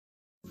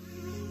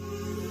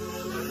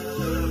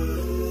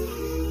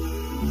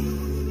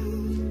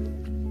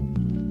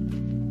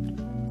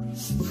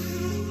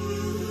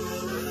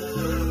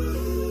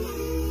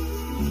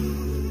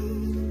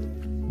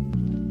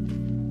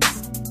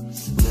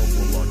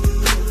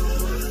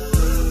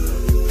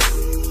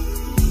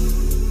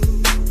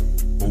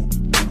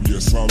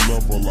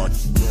her like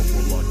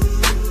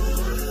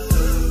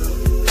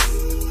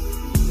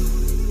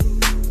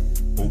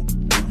Oh,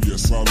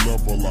 yes, I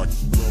love her like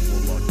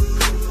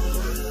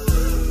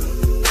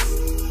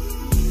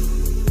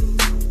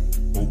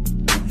Oh,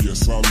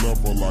 yes, I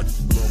love her like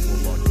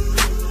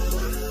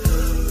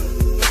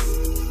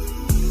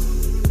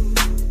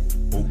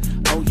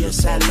Oh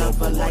yes, I love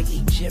her like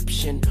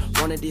Egyptian.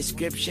 Want a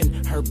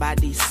description? Her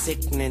body's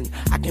sickening.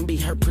 I can be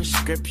her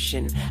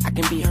prescription. I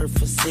can be her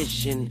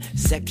physician.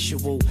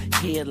 Sexual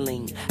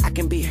healing. I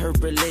can be her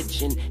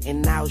religion.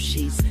 And now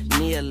she's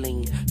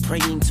kneeling,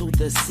 praying to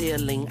the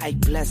ceiling. I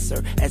bless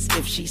her as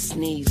if she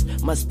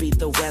sneezed. Must be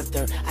the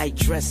weather. I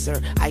dress her.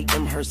 I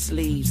am her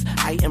sleeves.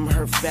 I am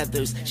her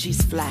feathers.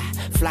 She's fly,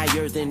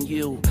 flyer than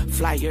you,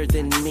 flyer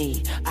than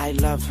me. I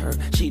love her.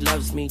 She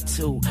loves me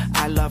too.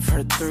 I love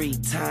her 3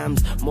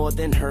 times more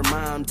than her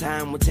mom.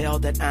 Time will tell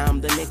that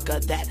I'm the nigga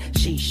that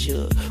she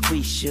should.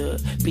 We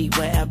should be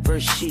wherever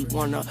she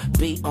wanna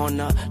be on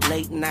a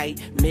late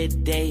night,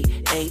 midday,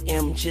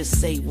 AM.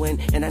 Just say when.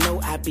 And I know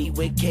I be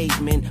with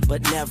cavemen,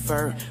 but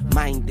never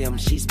mind them.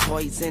 She's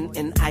poison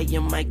and I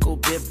am Michael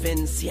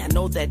Bivins. See, I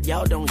know that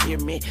y'all don't hear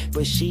me,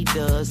 but she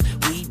does.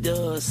 We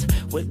does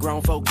what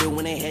grown folk do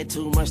when they had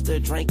too much to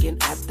drink.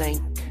 And I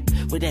think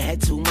when they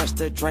had too much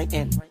to drink.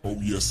 And oh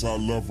yes, I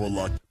love her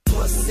like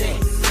pussy,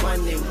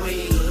 money,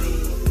 weed.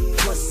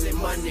 Pussy,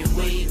 money,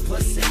 weed.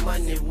 Pussy,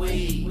 money,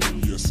 weed. oh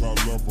yes, I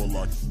love her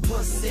like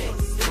Pussy,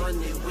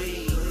 money,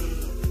 weed.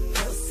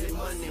 Pussy,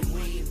 money,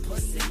 weed.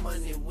 Pussy,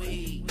 money,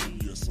 weed. oh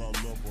yes, I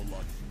love her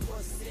like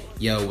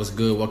Yo, what's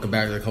good? Welcome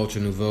back to the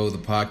Culture Nouveau, the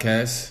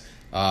podcast.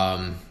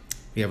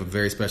 We have a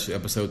very special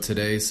episode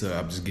today, so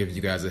I'm just giving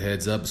you guys a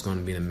heads up. It's going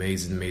to be an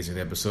amazing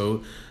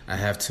episode. I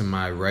have to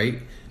my right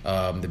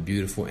the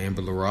beautiful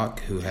Amber LaRock,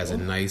 who has a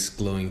nice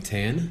glowing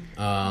tan.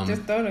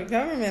 Just throw the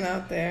government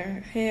out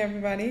there. Hey,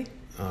 everybody.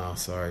 Oh,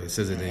 sorry. It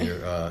says it in your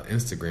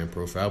Instagram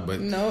profile, but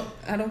Nope,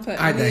 I don't put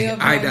I any of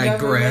my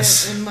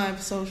digress. government in my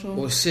social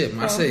Well, shit,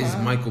 my say is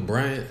Michael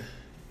Bryant.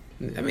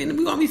 I mean,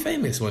 we're going to be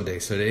famous one day,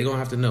 so they're going to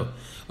have to know.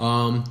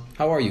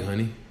 How are you,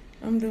 honey?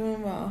 I'm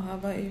doing well. How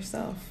about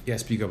yourself? Yeah,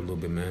 speak up a little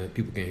bit, man.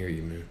 People can't hear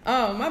you, man.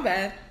 Oh, my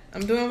bad.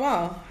 I'm doing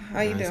well. How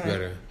you doing?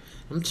 Better.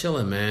 I'm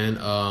chilling, man.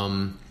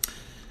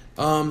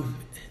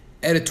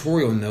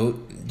 Editorial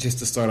note, just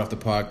to start off the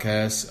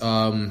podcast.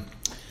 And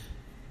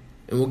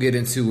we'll get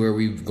into where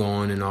we've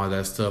gone and all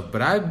that stuff.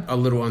 But I'm a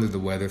little under the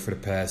weather for the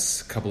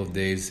past couple of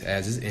days,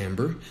 as is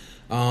Amber.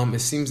 It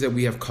seems that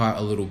we have caught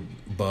a little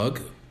bug.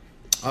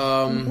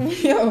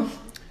 Yo.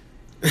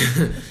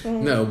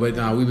 No, but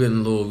we had a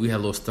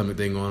little stomach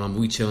thing going on. But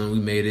we chilling. We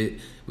made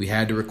it. We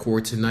had to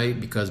record tonight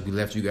because we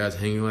left you guys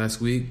hanging last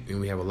week, and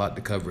we have a lot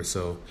to cover.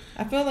 So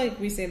I feel like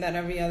we say that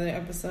every other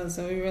episode,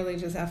 so we really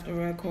just have to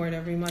record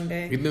every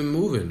Monday. we've been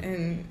moving.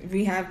 And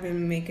we have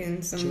been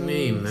making some What you moves.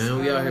 mean, man?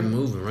 We out here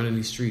moving, running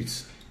these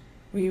streets.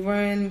 We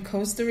were in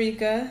Costa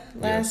Rica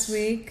last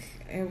week.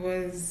 It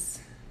was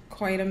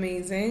quite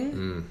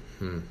amazing.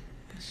 Mm-hmm.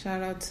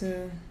 Shout out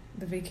to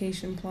the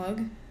vacation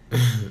plug.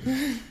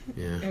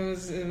 Yeah. It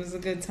was a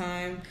good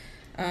time.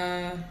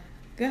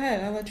 Go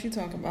ahead, I'll let you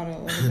talk about it a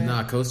little bit.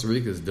 Nah, Costa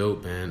Rica is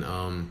dope,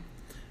 man.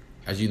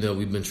 As you know,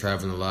 we've been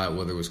traveling a lot,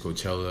 whether it was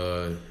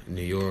Coachella,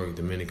 New York,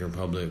 Dominican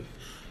Republic.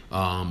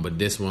 But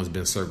this one's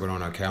been circled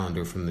on our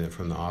calendar from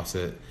the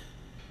offset.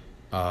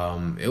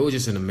 It was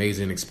just an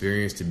amazing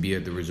experience to be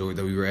at the resort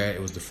that we were at.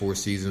 It was the Four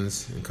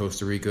Seasons in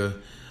Costa Rica.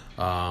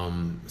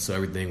 So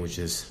everything was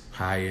just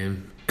high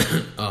end,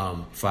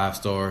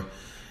 5-star,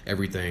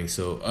 everything.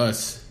 So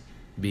us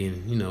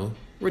being,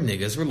 we're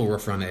niggas, we're a little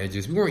rough around the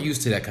edges. We weren't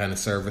used to that kind of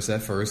service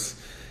at first,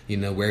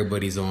 where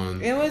everybody's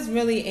on. It was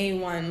really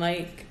A1.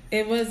 Like,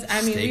 it was,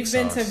 I mean, we've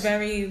been to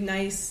very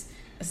nice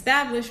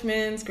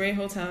establishments, great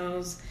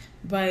hotels,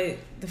 but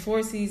the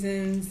Four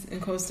Seasons in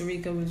Costa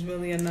Rica was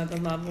really another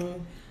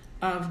level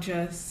of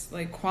just,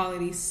 like,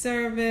 quality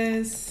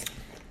service,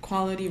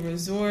 quality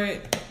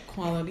resort,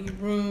 quality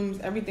rooms.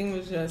 Everything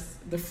was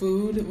just, the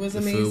food was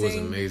amazing. The food was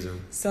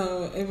amazing.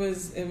 So it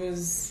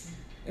was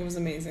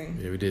amazing.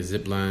 Yeah, we did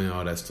zip lining and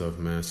all that stuff,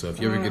 man. So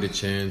if you ever get a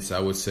chance, I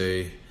would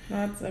say,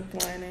 not zip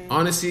lining.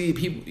 Honestly,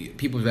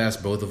 people have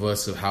asked both of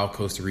us of how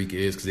Costa Rica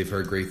is because they've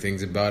heard great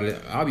things about it.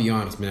 I'll be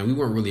honest, man. We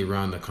weren't really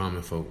around the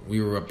common folk.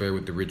 We were up there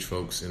with the rich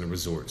folks in the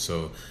resort,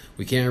 so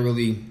we can't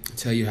really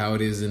tell you how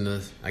it is in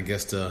the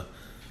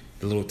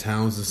little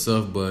towns and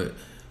stuff. But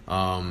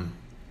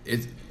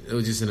it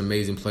was just an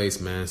amazing place,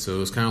 man. So it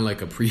was kind of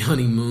like a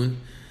pre-honeymoon.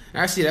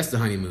 Actually, that's the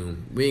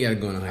honeymoon. We ain't got to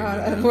go on a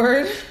honeymoon.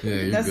 Word? Yeah,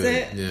 you're that's good.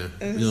 it? Yeah.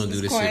 You don't do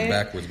this shit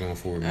backwards going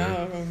forward,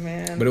 man. Oh,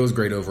 man. But it was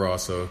great overall,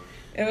 so.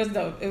 It was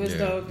dope. It was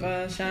dope.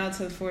 Shout out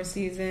to the Four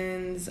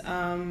Seasons.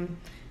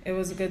 It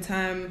was a good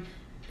time.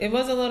 It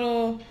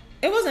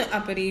wasn't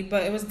uppity,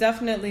 but it was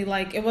definitely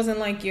like, it wasn't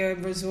like your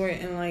resort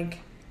in like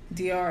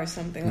DR or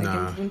something, like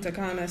in Punta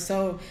Cana.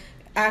 So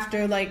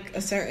after like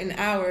a certain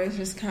hour, it's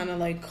just kind of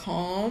like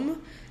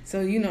calm. So,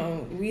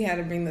 we had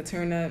to bring the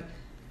turn up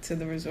to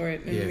the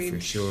resort. And we for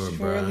sure,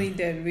 surely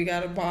did. We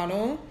got a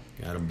bottle.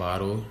 Got a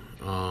bottle.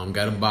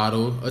 Got a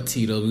bottle of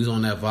Tito. We was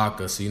on that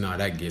vodka, so you know how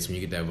that gets when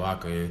you get that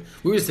vodka in.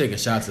 We was taking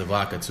shots of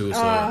vodka too,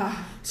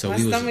 so my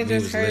stomach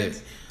just hurts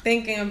lit.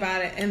 Thinking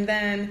about it. And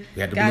then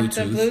we had got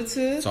the Bluetooth.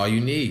 That's all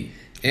you need.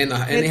 And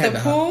they had the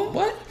pool.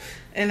 What?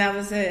 And that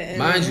was it. And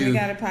mind you, we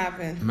got it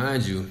popping.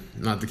 Mind you,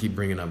 not to keep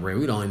bringing up rain,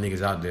 we the only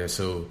niggas out there.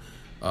 So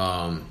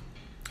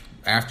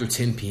after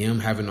 10 p.m.,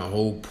 having a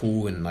whole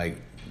pool and like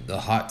the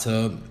hot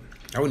tub,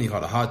 I wouldn't even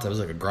call it a hot tub. It was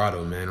like a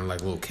grotto, man, or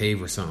like a little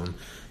cave or something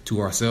to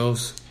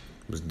ourselves.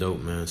 It was dope,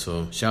 man.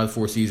 So shout out to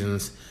Four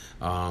Seasons.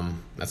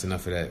 That's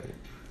enough of that.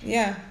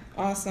 Yeah,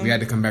 awesome. We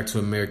had to come back to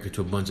America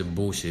to a bunch of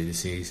bullshit, it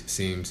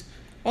seems.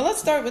 Well, let's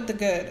start with the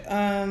good.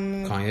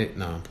 Kanye?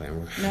 No, I'm playing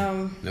with.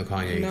 No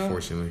Kanye,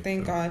 fortunately.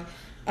 Thank God.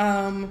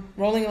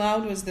 Rolling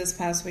Loud was this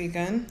past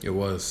weekend. It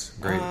was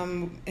great.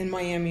 In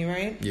Miami,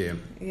 right? Yeah.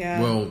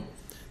 Yeah. Well,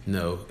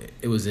 no,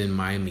 it was in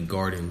Miami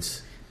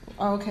Gardens.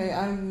 Okay.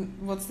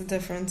 What's the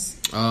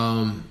difference?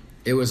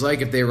 It was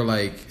like if they were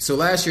like, so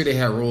last year they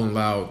had Rolling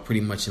Loud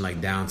pretty much in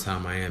like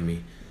downtown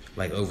Miami,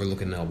 like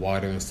overlooking the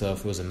water and stuff.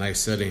 It was a nice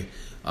setting.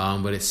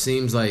 But it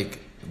seems like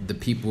the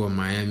people in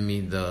Miami,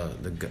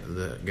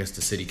 the I guess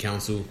the city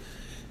council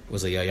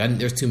was like, yeah,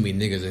 there's too many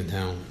niggas in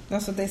town.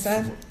 That's what they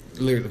said?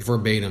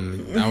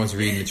 Verbatim. I was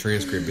reading the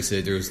transcript. It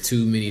said there was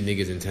too many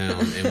niggas in town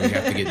and we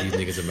have to get these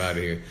niggas up out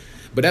of here.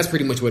 But that's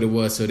pretty much what it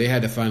was. So they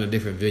had to find a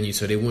different venue.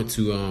 So they went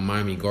to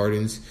Miami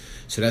Gardens.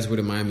 So that's where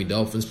the Miami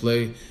Dolphins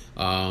play.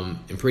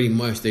 And pretty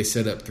much they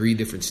set up 3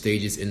 different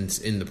stages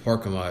in the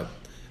parking lot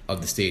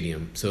of the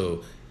stadium.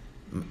 So,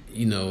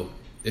 you know,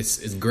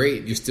 it's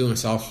great. You're still in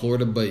South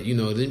Florida, but you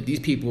know these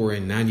people are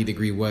in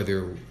 90-degree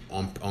weather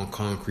on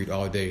concrete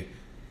all day.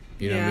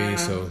 You know what I mean?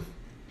 So,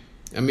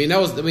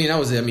 that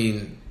was it. I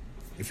mean,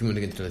 if you want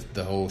to get into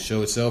the whole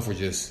show itself, or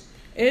just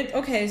it.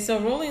 Okay, so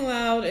Rolling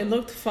Loud, it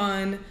looked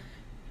fun.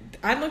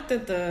 I looked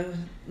at the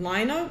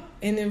lineup,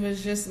 and it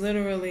was just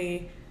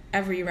literally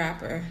every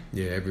rapper.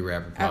 Yeah, every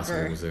rapper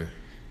possible was there.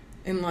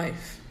 In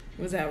life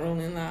was at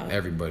Rolling Loud.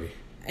 Everybody.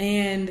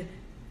 And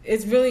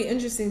it's really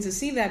interesting to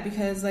see that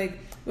because, like,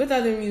 with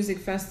other music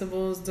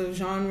festivals, the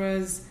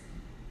genres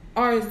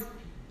are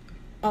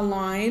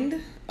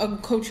aligned.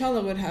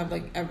 Coachella would have,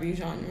 like, every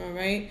genre,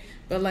 right?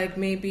 But, like,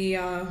 maybe,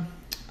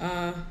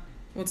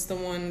 what's the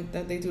one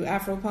that they do?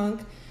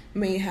 Afropunk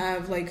may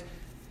have, like,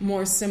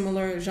 more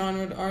similar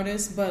genre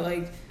artists, but,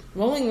 like,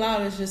 Rolling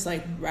Loud is just,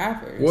 like,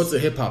 rappers. Well, it's a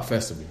hip-hop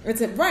festival.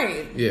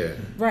 Right. Yeah.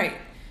 Right.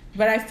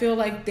 But I feel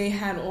like they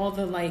had all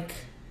the, like,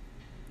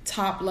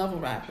 top-level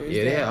rappers.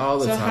 Yeah, they had all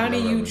the top level rappers.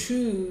 So how do you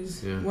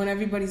choose when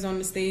everybody's on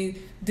the stage,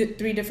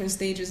 3 different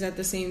stages at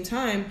the same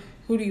time?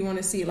 Who do you want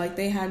to see? Like,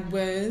 they had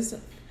Wiz,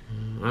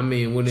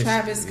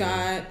 Travis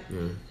Scott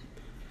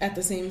at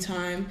the same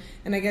time.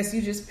 And I guess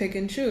you just pick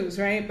and choose,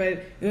 right?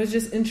 But it was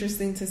just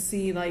interesting to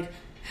see, like,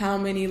 how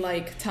many,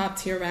 like,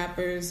 top-tier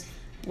rappers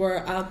were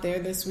out there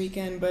this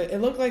weekend. But it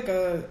looked like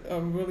a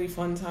really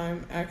fun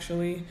time,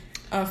 actually.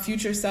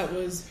 Future set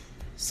was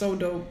so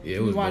dope. Yeah, it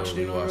was. We watched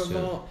it on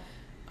Revolt.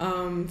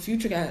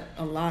 Future got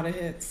a lot of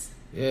hits.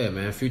 Yeah,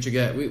 man. Future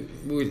got. We I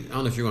don't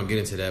know if you're gonna get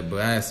into that, but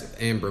I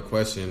asked Amber a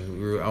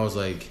question. I was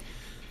like,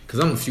 because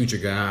I'm a Future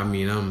guy. I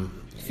mean, I'm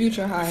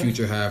Future High.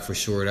 Future High for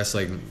sure. That's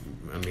like,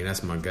 I mean,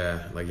 that's my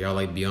guy. Like y'all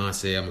like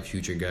Beyonce. I'm a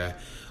Future guy.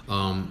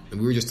 And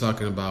we were just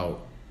talking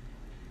about.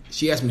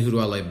 She asked me who do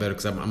I like better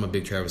because I'm a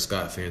big Travis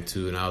Scott fan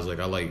too, and I was like,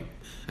 I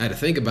had to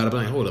think about it, but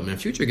I'm like, hold up, man.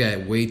 Future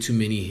got way too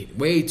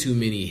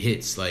many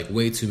hits, like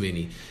way too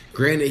many.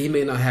 Granted, he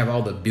may not have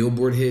all the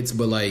Billboard hits,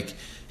 but like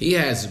he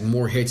has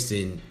more hits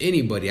than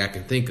anybody I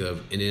can think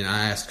of. And then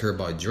I asked her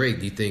about Drake.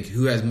 Do you think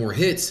who has more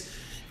hits?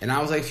 And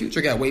I was like,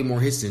 Future got way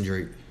more hits than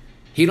Drake.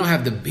 He don't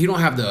have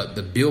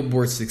the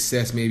Billboard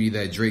success maybe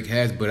that Drake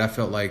has, but I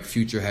felt like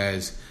Future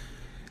has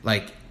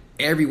like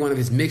every one of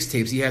his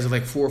mixtapes. He has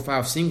like 4 or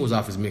 5 singles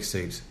off his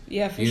mixtapes.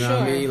 Yeah, for sure. You know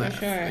what I mean? Like, for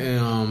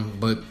sure.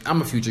 But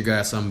I'm a Future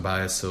guy, so I'm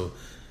biased. So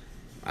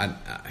I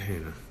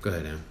go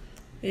ahead, Em.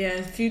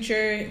 Yeah,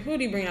 Future. Who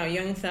did he bring out?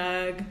 Young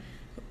Thug.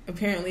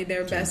 Apparently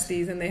they're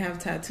besties and they have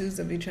tattoos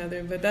of each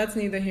other, but that's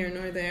neither here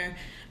nor there.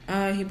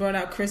 He brought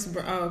out Chris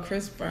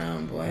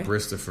Brown, boy.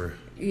 Christopher.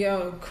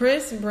 Yo,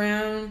 Chris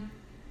Brown.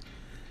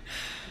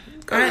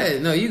 Go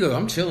ahead. No, you go.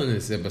 I'm chilling in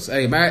this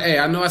episode. Hey,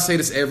 I know I say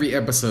this every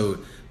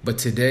episode, but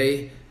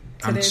today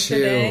I'm chill.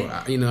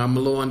 Today? You know, I'm a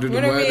little under the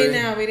weather. What are we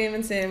now? We didn't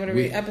even say it. What are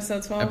we?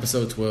 Episode 12?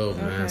 Episode 12,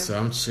 okay. Man. So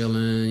I'm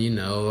chilling. You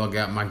know, I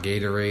got my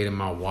Gatorade and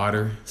my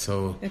water.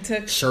 So it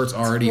took shirt's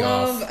already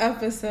 12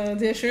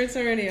 episodes. Yeah, shirt's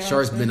already off.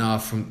 Shirt's been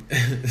off from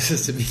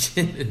since the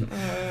beginning.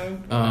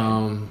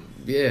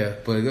 Yeah,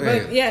 but go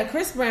ahead. But yeah,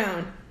 Chris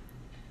Brown.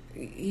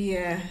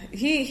 Yeah,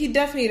 he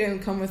definitely didn't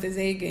come with his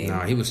A game.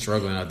 Nah, he was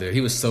struggling out there.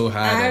 He was so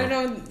high. I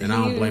don't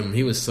blame him.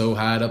 He was so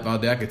high up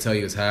out there. I could tell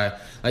he was high.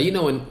 Like you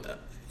know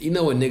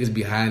when niggas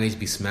be high and they just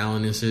be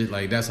smiling and shit.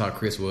 Like that's how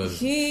Chris was.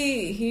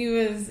 He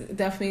was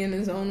definitely in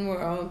his own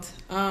world.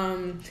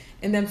 And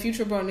then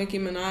Future brought Nicki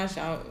Minaj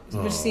out,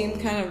 which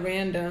seemed kind of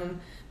random,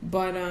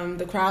 but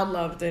the crowd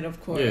loved it,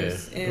 of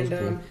course. Yeah, and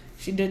cool.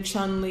 She did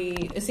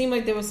Chun-Li. It seemed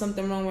like there was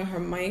something wrong with her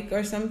mic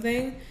or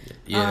something.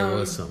 Yeah, there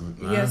was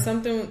something. Yeah,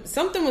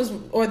 something was,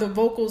 or the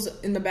vocals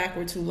in the back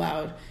were too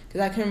loud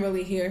because I couldn't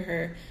really hear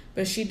her.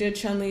 But she did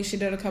Chun-Li. She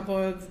did a couple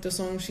of the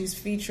songs she's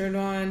featured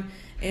on,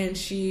 and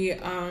she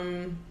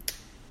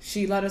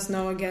let us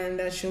know again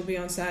that she'll be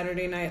on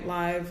Saturday Night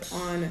Live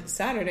on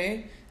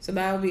Saturday. So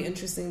that will be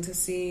interesting to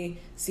see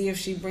if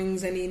she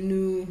brings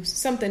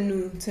something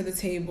new to the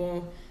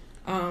table.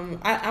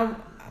 I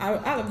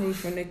root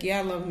for Nicki.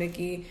 I love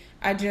Nicki.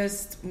 I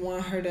just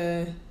want her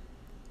to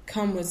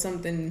come with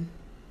something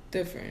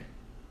different.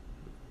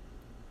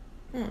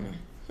 I don't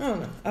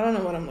know. I don't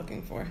know what I'm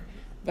looking for,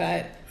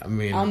 but I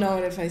mean, I'll know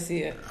it if I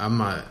see it. I'm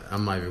not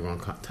even going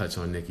to touch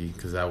on Nicki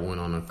because I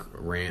went on a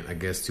rant, I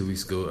guess 2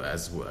 weeks ago.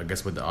 I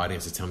guess what the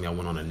audience is telling me, I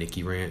went on a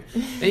Nicki rant.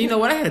 And you know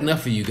what? I had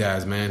enough of you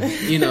guys, man.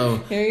 You know,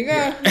 here you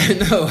go.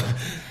 No,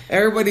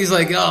 everybody's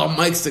like, "Oh,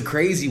 Mike's the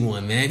crazy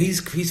one, man.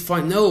 He's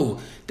fine." No,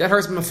 that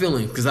hurts my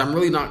feelings because I'm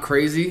really not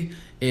crazy,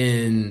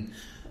 and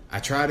I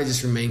try to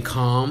just remain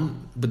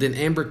calm. But then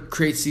Amber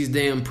creates these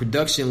damn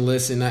production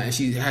lists, and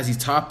she has these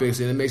topics,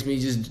 and it makes me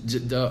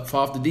just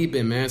fall off the deep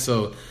end, man.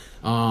 So.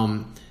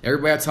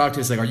 Everybody I talk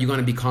to is like, "Are you going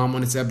to be calm on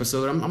this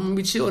episode?" I'm going to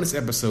be chill on this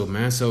episode,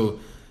 man. So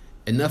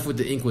enough with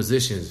the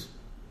inquisitions.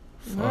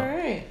 Fuck. All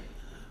right.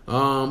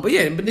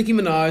 But Nicki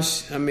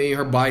Minaj, I mean,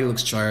 her body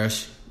looks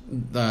trash.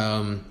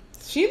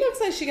 She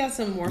looks like she got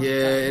some work.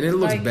 Yeah, done. And it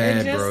looks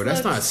bad, bro.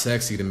 That's not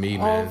sexy to me,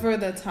 man. Over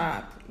the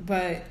top,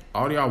 but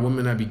all y'all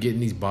women that be getting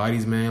these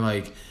bodies, man,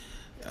 like.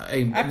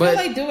 I feel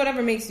like do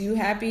whatever makes you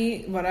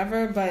happy,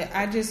 whatever. But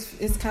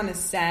it's kind of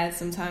sad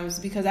sometimes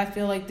because I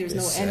feel like there's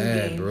no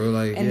end game, bro.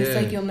 Like, and it's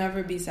like you'll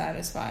never be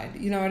satisfied.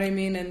 You know what I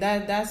mean? And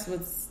that's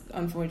what's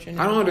unfortunate.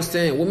 I don't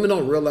understand. Women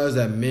don't realize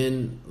that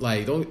men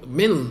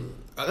men.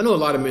 I know a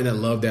lot of men that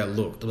love that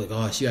look. They're like,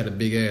 "Oh, she got a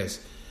big ass."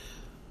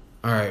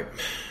 All right,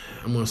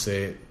 I'm gonna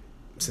say it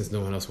since no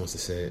one else wants to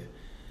say it.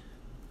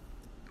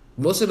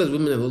 Most of those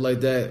women that look like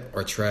that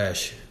are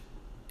trash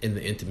in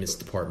the intimates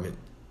department,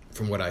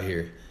 from what I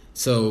hear.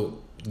 So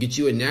get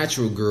you a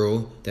natural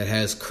girl that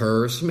has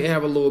curves. She may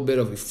have a little bit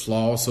of a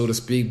flaw, so to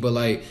speak, but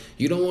like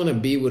you don't want to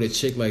be with a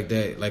chick like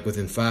that. Like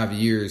within 5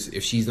 years,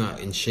 if she's not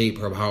in shape,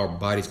 how her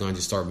body's going to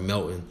just start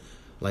melting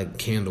like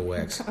candle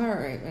wax. All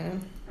right,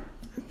 man.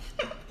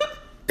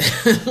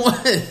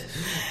 What?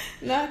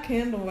 Not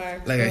candle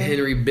wax. Like a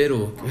Henry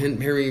Bendel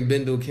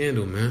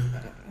candle, man.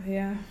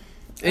 Yeah.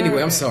 Anyway,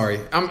 right. I'm sorry.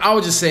 I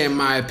was just saying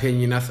my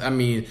opinion. I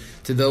mean,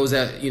 to those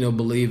that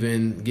believe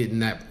in getting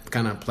that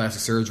kind of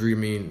plastic surgery, I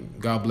mean,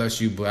 God bless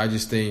you. But I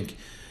just think,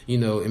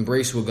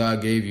 embrace what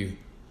God gave you.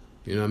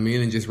 You know what I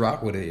mean, and just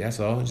rock with it. That's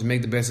all. Just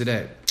make the best of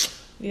that.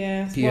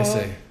 Yeah. PSA.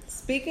 Well,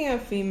 speaking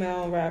of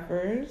female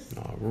rappers,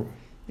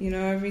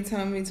 every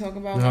time we talk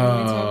about one,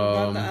 we talk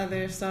about the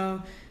other. So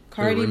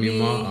Cardi B.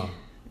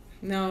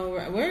 No,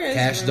 where is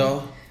Cash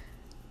Doll?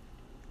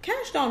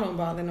 Cash Doll don't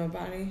bother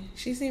nobody.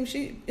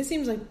 It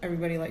seems like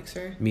everybody likes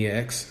her. Mia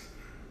X.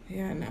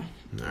 Yeah, no.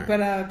 Right.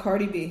 But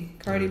Cardi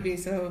B.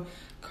 So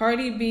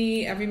Cardi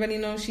B, everybody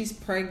knows she's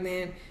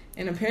pregnant,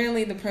 and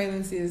apparently the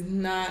pregnancy is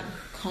not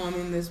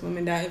calming this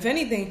woman down. If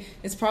anything,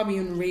 it's probably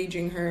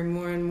enraging her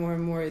more and more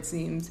and more, it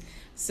seems.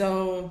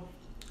 So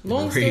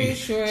long story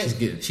short,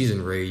 she's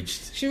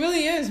enraged. She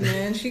really is,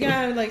 man. She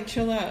gotta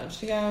chill out.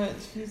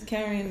 She's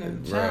carrying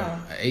a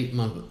child. 8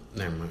 month.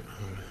 Never mind.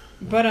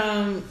 But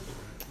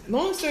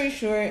long story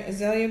short,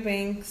 Azealia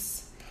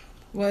Banks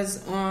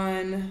was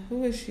on. Who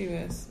was she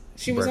with?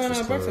 She was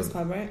on Breakfast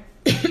Club, right?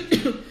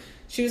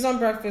 She was on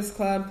Breakfast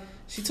Club.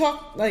 She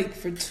talked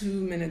for 2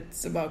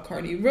 minutes about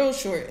Cardi, real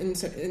short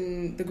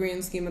in the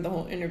grand scheme of the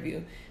whole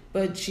interview.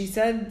 But she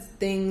said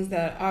things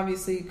that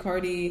obviously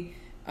Cardi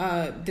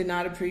did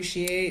not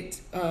appreciate.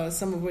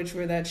 Some of which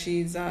were that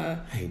she's. I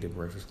hate the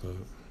Breakfast Club.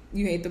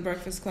 You hate the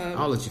Breakfast Club?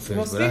 I'll let you finish.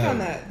 Well, speak on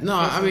that. No,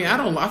 I mean I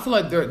don't. I feel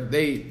like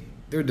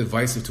they're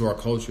divisive to our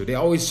culture. They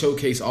always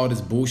showcase all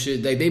this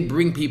bullshit. They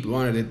bring people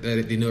on it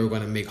that they know are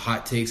going to make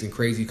hot takes and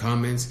crazy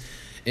comments.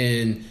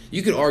 And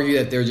you could argue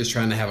that they're just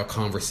trying to have a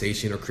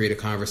conversation or create a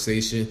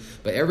conversation.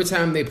 But every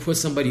time they put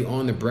somebody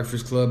on the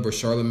Breakfast Club or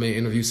Charlamagne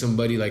interview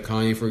somebody like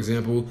Kanye, for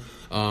example,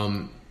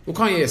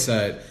 Kanye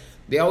aside,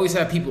 they always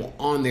have people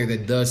on there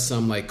that does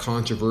some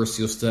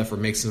controversial stuff or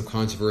makes some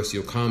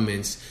controversial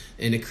comments,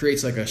 and it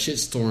creates a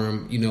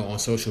shitstorm, on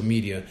social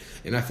media.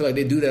 And I feel like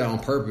they do that on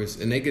purpose,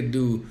 and they could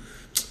do.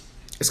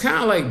 It's kind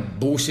of like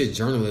bullshit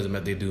journalism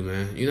that they do,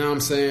 man. You know what I'm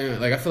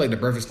saying? I feel like the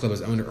Breakfast Club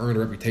has earned a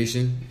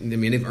reputation. I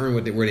mean, they've earned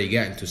where they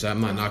got into. So I'm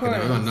not knocking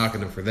them. I'm not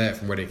knocking them for that,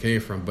 from where they came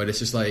from. But it's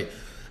just I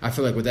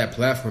feel like with that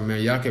platform,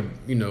 man, y'all could,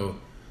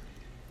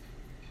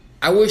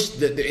 I wish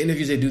that the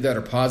interviews they do that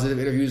are positive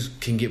interviews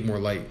can get more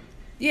light.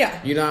 Yeah.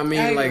 You know what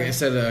I mean?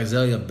 Instead of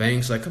Azealia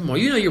Banks, come on,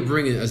 you're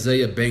bringing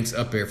Azealia Banks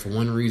up there for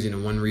one reason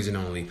and one reason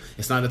only.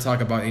 It's not to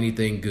talk about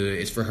anything good.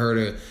 It's for her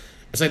to.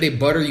 It's like they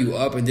butter you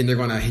up and then they're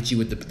gonna hit you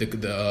with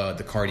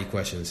the Cardi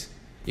questions.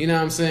 You know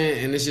what I'm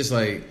saying? And it's just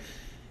I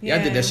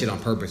did that shit on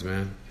purpose,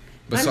 man.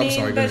 But I'm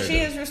sorry. But she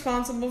is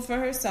responsible for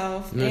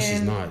herself. No,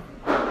 she's not.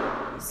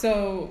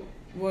 So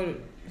what?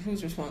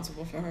 who's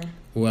responsible for her?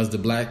 Well, as the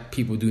black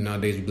people do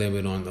nowadays, we blame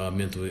it on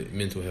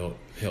mental health.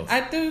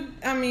 I do.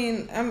 I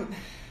mean,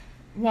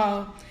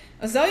 well,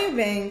 Azealia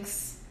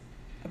Banks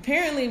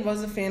apparently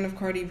was a fan of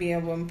Cardi B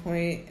at one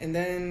point, and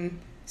then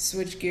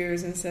switched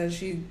gears and said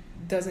she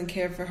doesn't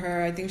care for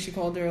her. I think she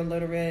called her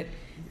illiterate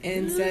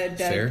and said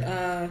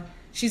that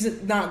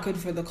she's not good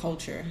for the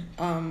culture.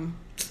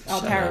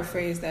 I'll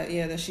paraphrase that.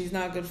 Yeah, that she's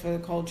not good for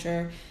the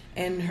culture,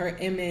 and her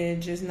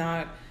image is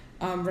not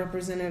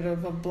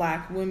representative of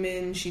black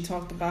women. She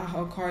talked about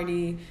how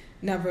Cardi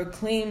never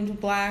claimed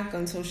black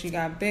until she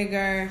got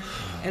bigger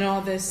and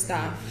all this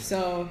stuff.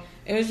 So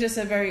it was just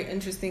a very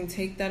interesting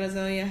take that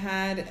Azealia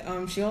had.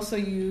 She also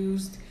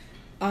used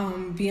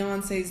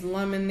Beyonce's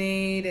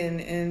Lemonade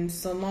and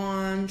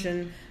Solange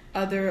and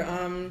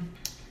other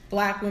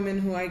black women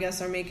who I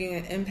guess are making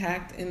an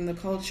impact in the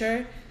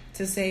culture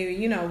to say,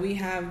 you know, we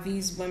have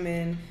these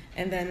women,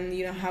 and then,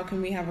 you know, how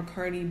can we have a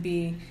Cardi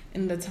B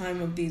in the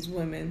time of these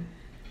women?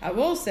 I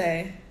will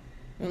say,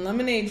 when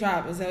Lemonade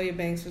dropped, Azealia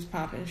Banks was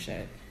popping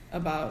shit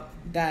about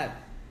that,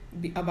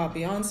 about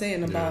Beyonce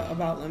and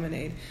about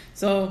Lemonade.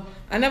 So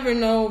I never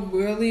know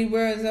really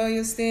where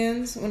Azealia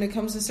stands when it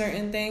comes to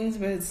certain things,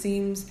 but it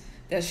seems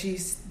that she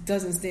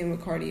doesn't stand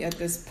with Cardi at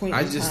this point.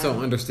 I just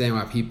don't understand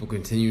why people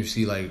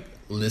continuously like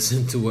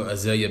listen to what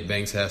Azealia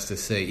Banks has to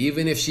say,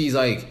 even if she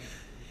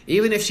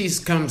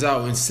comes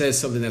out and says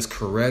something that's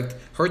correct.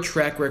 Her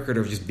track record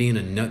of just being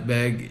a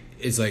nutbag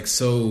is like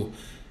so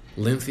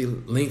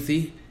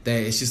lengthy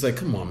that it's just like,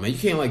 come on, man, you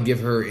can't like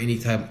give her any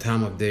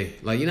time of day.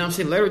 Like, you know what I'm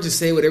saying? Let her just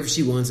say whatever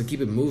she wants and keep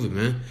it moving,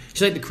 man.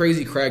 She's like the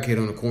crazy crackhead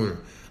on the corner.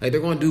 Like,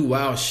 they're gonna do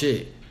wild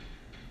shit,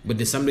 but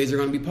then some days they're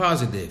gonna be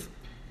positive.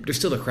 They're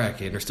still a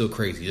crackhead. They're still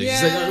crazy. Yeah.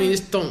 Just like, I mean,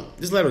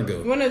 just let her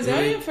go. When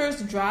Azealia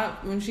first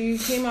dropped, when she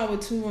came out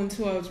with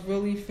 212, I was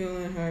really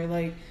feeling her,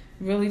 like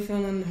really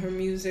feeling her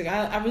music.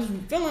 I was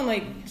feeling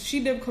like she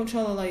did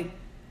Coachella like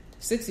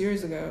 6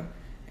 years ago,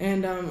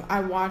 and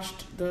I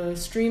watched the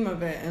stream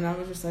of it, and I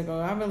was just like, oh,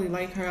 I really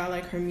like her. I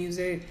like her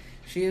music.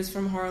 She is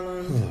from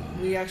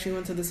Harlem. We actually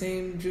went to the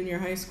same junior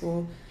high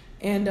school,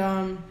 and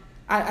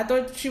I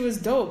thought she was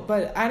dope,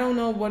 but I don't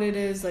know what it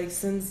is, like,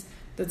 since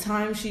the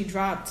time she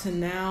dropped to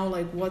now,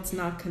 like, what's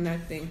not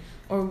connecting,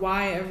 or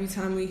why every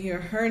time we hear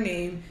her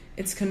name,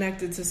 it's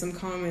connected to some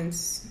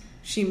comments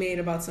she made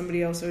about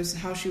somebody else, or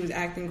how she was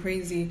acting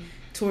crazy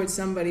towards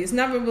somebody. It's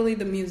never really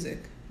the music.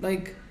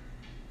 Like,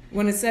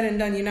 when it's said and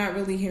done, you're not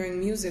really hearing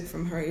music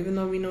from her, even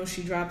though we know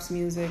she drops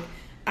music.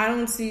 I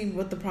don't see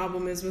what the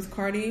problem is with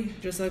Cardi.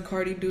 Just let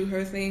Cardi do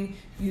her thing,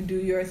 you do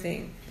your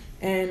thing.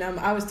 And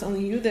I was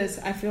telling you this,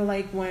 I feel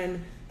like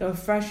when the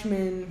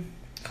freshman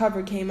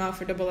cover came out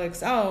for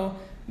XXL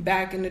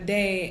back in the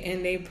day,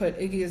 and they put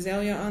Iggy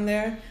Azalea on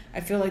there,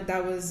 I feel like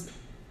that was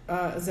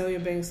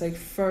Azealia Banks' like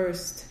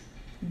first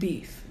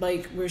beef,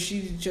 like where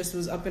she just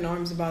was up in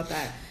arms about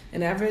that.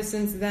 And ever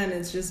since then,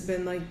 it's just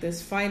been like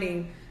this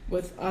fighting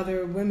with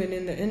other women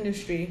in the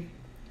industry.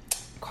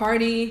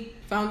 Cardi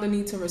found the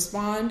need to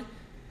respond.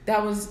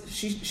 That was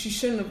she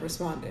shouldn't have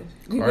responded.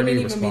 We wouldn't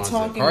even be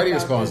talking. Cardi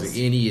responds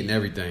to any and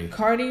everything.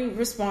 Cardi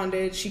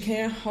responded. She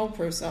can't help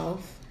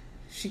herself.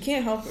 She's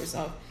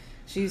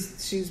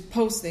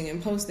posting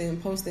and posting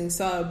and posting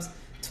subs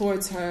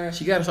towards her.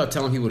 She gotta stop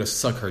telling people to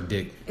suck her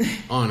dick.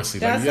 Honestly,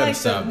 that's like, you gotta like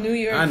stop. The New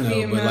York I know,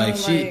 female, but like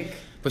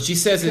but she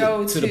says it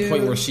to the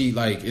point where she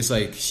like it's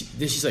like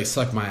then she's like,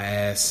 suck my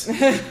ass.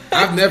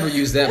 I've never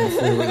used that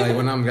before. Like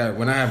when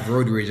I have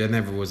road rage, I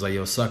never was like,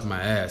 yo, suck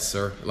my ass,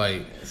 sir.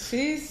 Like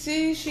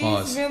she's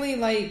really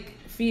like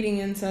feeding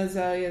into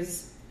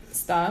Azalea's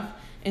stuff,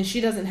 and she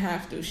doesn't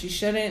have to. She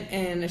shouldn't,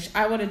 and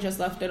I would have just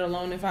left it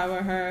alone if I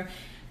were her.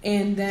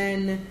 And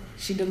then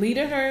she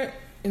deleted her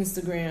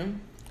Instagram.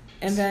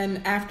 And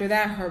then after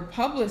that, her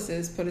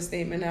publicist put a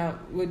statement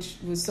out, which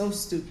was so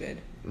stupid.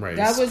 Right.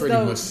 That was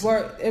the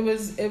word. It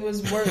was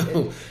worth it.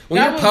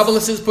 When your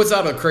publicist puts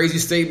out a crazy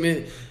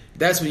statement,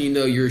 that's when you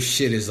know your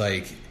shit is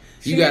like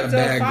you got a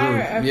bad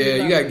group. Yeah,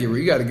 you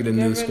gotta get a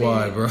new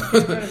squad, bro.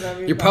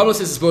 Your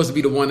publicist is supposed to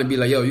be the one to be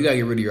like, yo, you gotta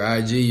get rid of your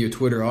IG, your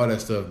Twitter, all that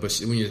stuff. But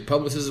when your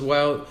publicist is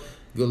wild,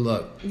 good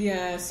luck.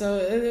 Yeah, so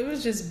it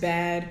was just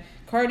bad.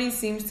 Cardi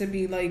seems to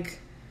be like.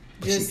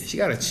 She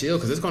gotta chill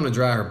because it's gonna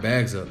dry her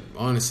bags up,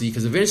 honestly.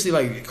 Because eventually,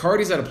 like,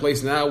 Cardi's at a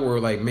place now where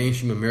like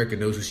mainstream America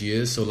knows who she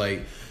is, so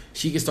like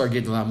she can start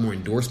getting a lot more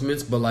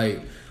endorsements. But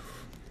like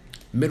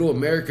middle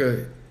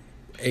America,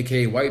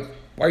 aka white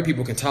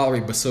people, can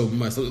tolerate but so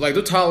much. So, like,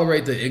 they'll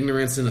tolerate the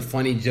ignorance and the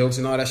funny jokes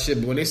and all that shit.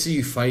 But when they see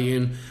you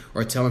fighting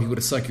or telling people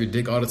to suck your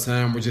dick all the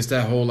time, or just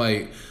that whole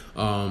like,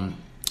 I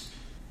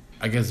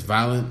guess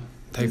violent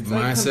type of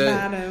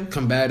mindset,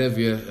 combative.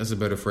 Yeah, that's a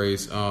better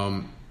phrase.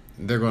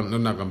 They're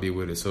not gonna be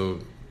with it, so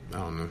I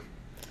don't know.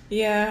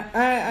 Yeah,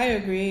 I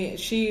agree.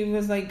 She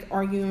was like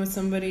arguing with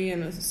somebody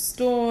in a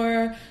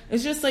store.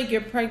 It's just like, you're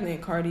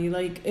pregnant, Cardi.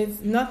 Like,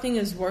 nothing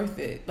is worth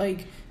it.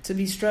 Like, to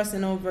be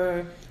stressing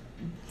over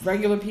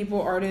regular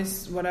people,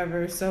 artists,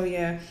 whatever. So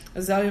yeah,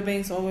 Azealia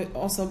Banks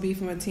also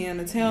beefing with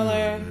Tiana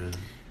Taylor.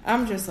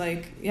 I'm just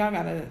like, y'all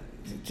gotta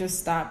just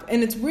stop.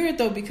 And it's weird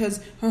though,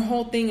 because her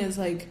whole thing is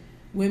like,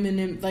 women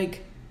in,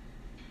 like,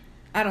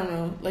 I don't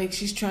know, like,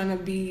 she's trying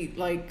to be,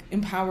 like,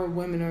 empower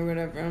women or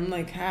whatever. I'm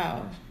like,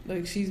 how?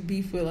 Like, she's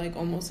beef with, like,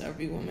 almost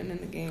every woman in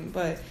the game.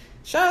 But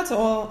shout out to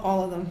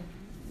all of them.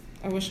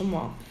 I wish them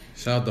well.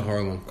 Shout out to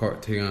Harlem,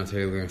 Teyana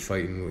Taylor, and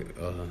fighting with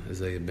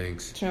Azalea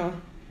Banks. Chill.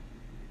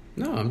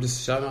 No, I'm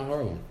just shouting out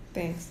Harlem.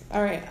 Thanks.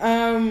 All right.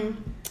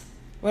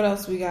 What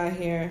else we got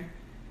here?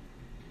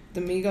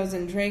 The Migos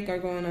and Drake are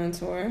going on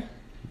tour.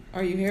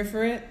 Are you here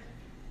for it?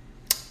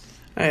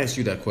 I asked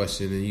you that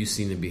question, and you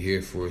seem to be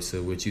here for it.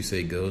 So what you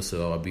say goes.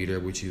 So I'll be there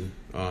with you.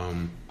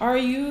 Are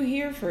you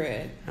here for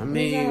it? I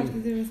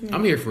mean,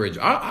 I'm here for it.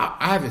 I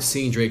haven't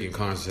seen Drake in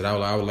concert.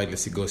 I would like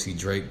to go see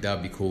Drake.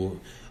 That'd be cool.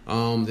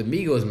 The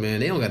Migos,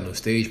 man, they don't got no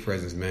stage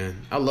presence,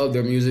 man. I love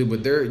their music,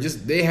 but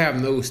they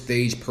have no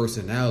stage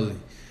personality.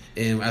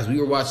 And as we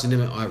were watching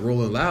them at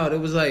Rolling Loud, it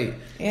was like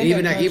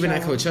even at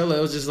Coachella,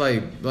 it was just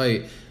like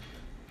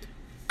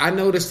I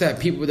noticed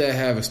that people that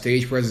have a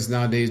stage presence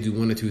nowadays do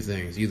one of two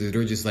things: either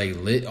they're just like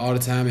lit all the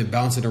time and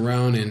bouncing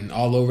around and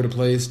all over the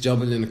place,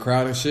 jumping in the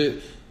crowd and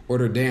shit, or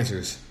they're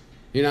dancers.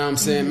 You know what I'm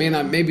saying?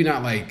 Maybe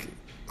not like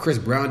Chris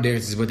Brown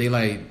dances, but they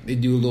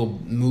do little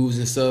moves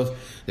and stuff.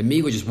 The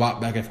Migos just walk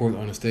back and forth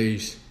on the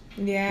stage.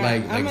 Yeah,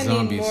 like I'm gonna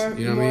zombies. Need more,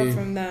 you know what I mean?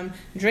 From them.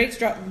 Drake's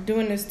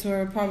doing this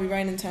tour probably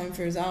right in time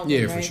for his album,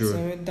 yeah, right? For sure.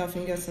 So it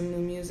definitely get some new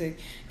music.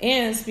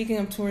 And speaking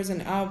of tours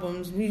and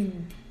albums,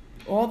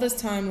 all this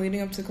time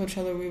leading up to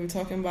Coachella, we were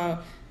talking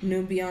about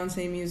new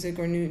Beyonce music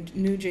or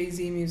new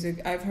Jay-Z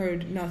music. I've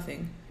heard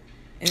nothing,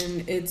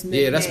 and it's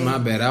mid-May. Yeah, that's my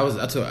bad.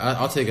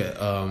 I'll take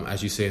a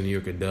as you say in New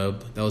York, a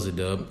dub. That was a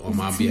dub on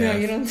my behalf. No,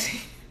 you don't.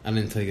 I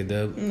didn't take a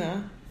dub.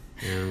 No.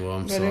 Yeah, well,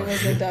 I'm but sorry. But it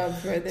was a dub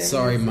for them.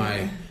 Sorry,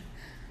 my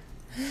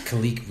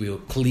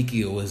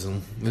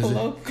colloquialism.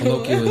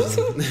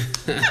 Colloquialism.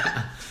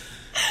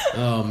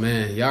 Oh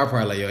man, y'all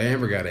probably like, yo,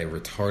 Amber got a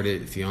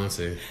retarded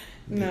fiance.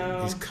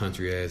 No, his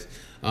country ass.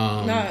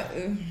 No,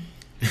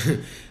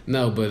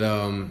 but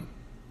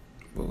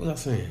what was I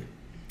saying?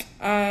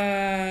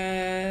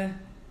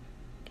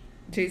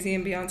 Jay-Z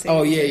and Beyonce.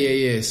 Oh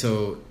yeah.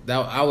 So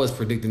I was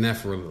predicting that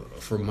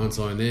for months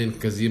on end,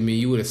 because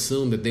you would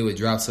assume that they would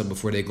drop something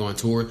before they go on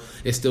tour.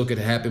 It still could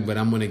happen, but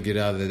I'm going to get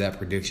out of that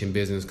prediction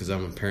business because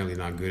I'm apparently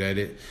not good at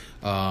it.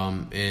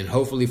 And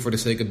hopefully, for the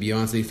sake of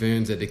Beyonce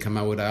fans, that they come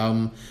out with an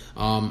album.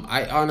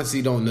 I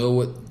honestly don't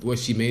know what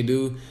she may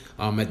do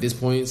at this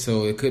point.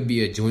 So it could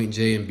be a joint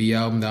J and B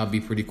album. That would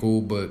be pretty cool,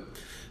 but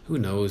who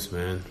knows,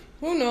 man?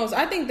 Who knows?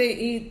 I think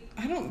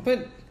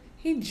but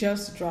he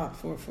just dropped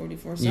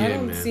 444, so yeah, I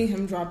don't see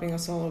him dropping a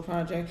solo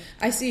project.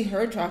 I see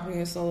her dropping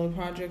a solo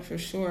project for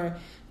sure,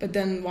 but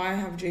then why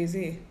have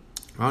Jay-Z?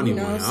 I don't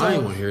even want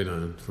to hear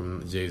nothing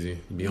from Jay-Z,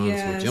 to be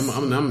honest with you.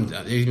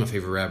 He's my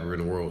favorite rapper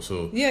in the world,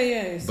 so...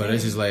 Yeah. But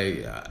it's just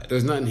like,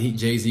 there's nothing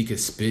Jay-Z could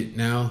spit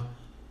now.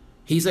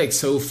 He's like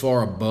so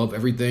far above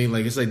everything.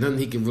 Like, it's like nothing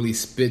he can really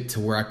spit to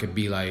where I could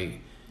be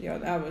like... Yo,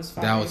 that was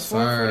fire. That was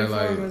fire.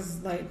 444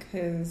 was like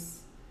his...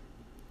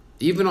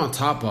 Even on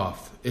Top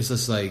Off, it's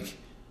just like...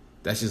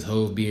 That's just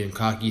Hov being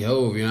cocky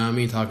Hov, you know what I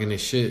mean? Talking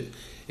this shit.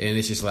 And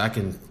it's just like, I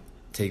can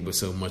take but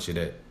so much of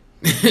that.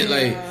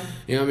 Like,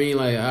 you know what I mean?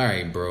 Like, all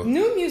right, bro.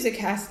 New music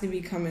has to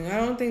be coming. I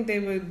don't think they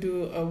would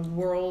do a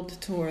world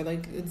tour.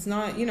 Like, it's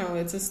not,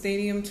 it's a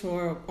stadium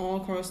tour all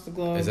across the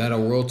globe. Is that a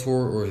world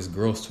tour or his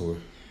girls tour?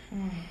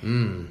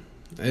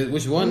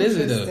 Which one is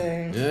it, though?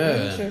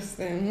 Yeah.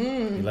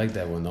 Interesting. You like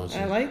that one, don't you?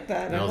 I like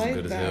that. That was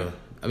good as hell.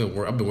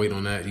 I've been waiting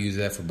on that, use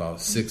that for about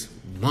 6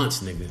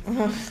 months, nigga.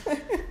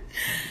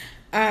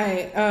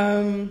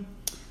 All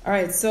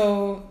right,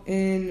 so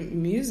in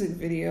music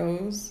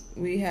videos,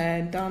 we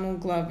had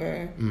Donald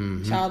Glover,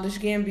 Childish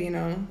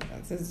Gambino,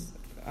 that's his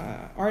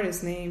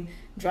artist name,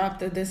 dropped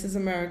the This Is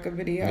America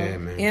video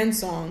and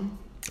song.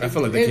 I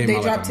feel like they came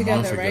out dropped like a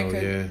month together,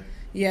 ago, right?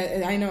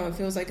 Yeah, I know. It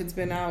feels like it's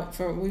been out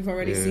we've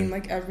already seen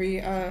like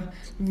every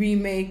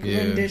remake,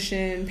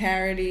 rendition,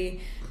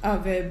 parody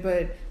of it,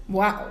 but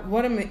wow,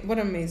 what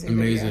amazing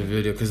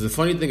video. Because the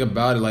funny thing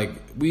about it, like,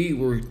 we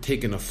were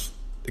taking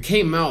it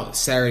came out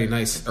Saturday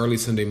night, early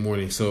Sunday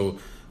morning. So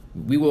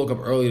we woke up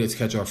early to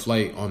catch our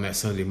flight on that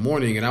Sunday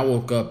morning. And I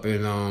woke up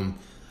and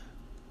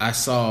I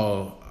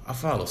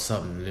followed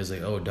something. And it was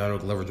like, oh,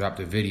 Donald Glover dropped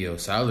a video.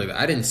 So I was like,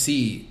 I didn't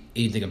see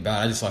anything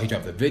about it. I just saw he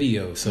dropped a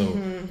video.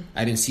 So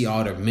I didn't see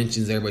all the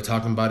mentions, everybody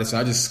talking about it. So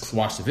I just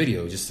watched the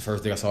video. Just the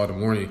first thing I saw in the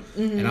morning.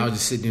 And I was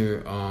just sitting there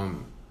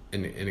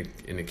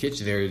in the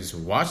kitchen there just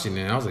watching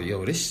it. And I was like,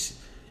 yo, this...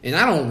 And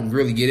I don't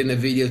really get into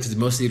videos because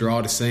mostly they're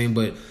all the same.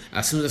 But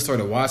as soon as I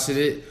started watching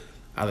it,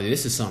 I was like,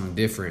 this is something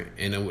different.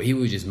 And he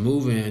was just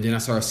moving. And then I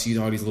started seeing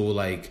all these little,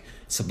 like,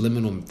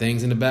 subliminal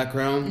things in the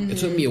background. It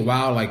took me a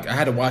while. Like, I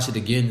had to watch it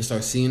again to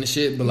start seeing the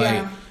shit. But,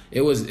 like,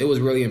 it was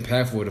really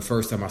impactful the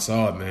first time I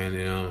saw it, man.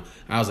 And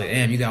I was like,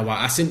 Am, you got to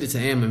watch. I sent it to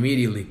Am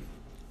immediately.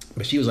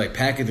 But she was, like,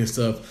 packaging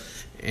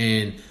stuff.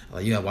 And I'm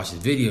like, you got to watch this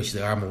video. She's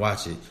like, all right, I'm going to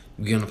watch it.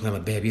 we get on the plane,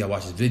 like, babe, you gotta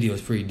watch this video.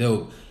 It's pretty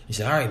dope. She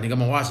said, all right, nigga, I'm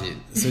gonna watch it.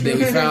 So then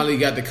we finally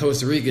got to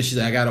Costa Rica. She's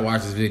like, I gotta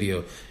watch this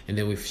video. And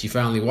then she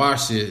finally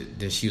watched it.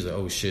 Then she was like,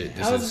 oh shit.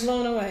 I was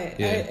blown away.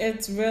 Yeah.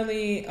 It's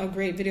really a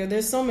great video.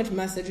 There's so much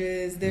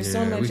messages. There's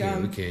so much we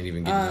can't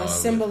even get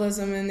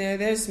symbolism in there.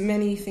 There's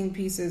many think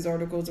pieces,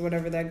 articles, or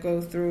whatever that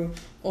go through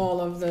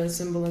all of the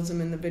symbolism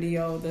in the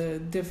video, the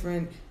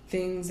different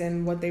things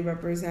and what they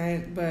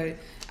represent. But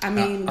I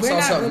mean, we're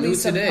not really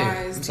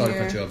surprised. I'm sorry to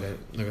cut you off.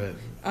 No, go ahead.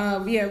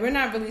 Yeah, we're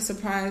not really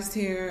surprised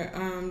here.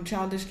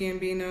 Childish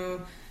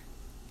Gambino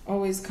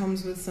always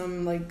comes with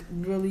some like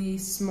really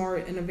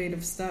smart,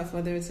 innovative stuff.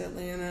 Whether it's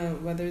Atlanta,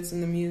 whether it's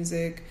in the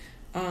music.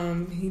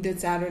 He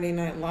did Saturday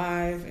Night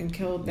Live and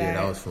killed that.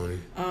 Yeah, that was funny.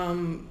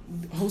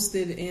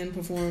 Hosted and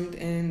performed,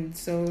 and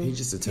so he's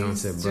just a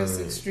talented brother.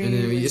 Just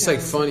extremely and then it's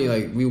talented. like funny.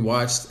 Like we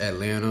watched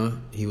Atlanta.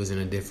 He was in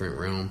a different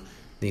realm.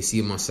 Then you see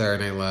him on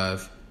Saturday Night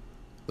Live.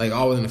 Like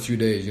all within a few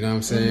days, you know what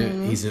I'm saying?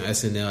 Mm-hmm. He's in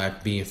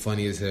SNL being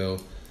funny as hell.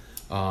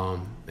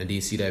 And then you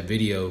see that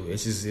video.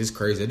 It's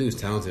crazy. That dude's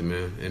talented,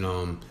 man.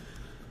 And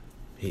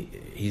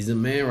he's the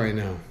man right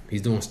now.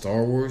 He's doing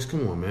Star Wars.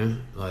 Come on,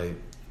 man. Like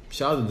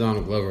shout out to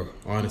Donald Glover.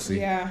 Honestly,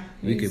 yeah.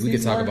 We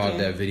could talk about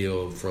that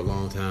video for a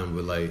long time.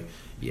 But like,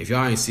 if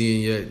y'all ain't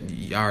seen it yet,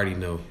 you already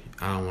know.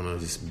 I don't want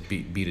to just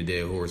beat a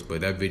dead horse,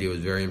 but that video is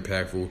very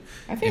impactful.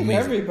 I think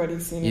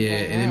everybody's seen it. Yeah,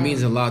 and it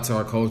means a lot to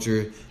our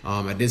culture.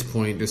 At this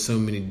point, there's so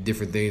many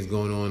different things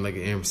going on, like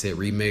Amber said,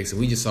 remakes, and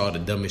we just saw the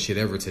dumbest shit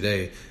ever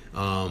today.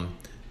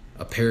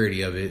 A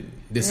parody of it.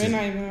 We're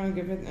not even gonna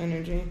give it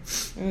energy.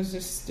 It was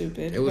just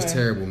stupid. It was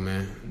terrible,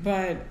 man.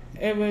 But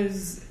it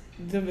was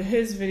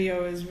his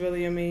video is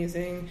really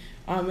amazing,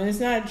 and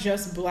it's not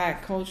just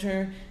black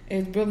culture.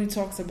 It really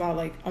talks about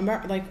like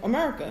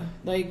America,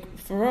 like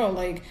for real,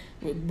 like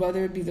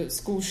whether it be the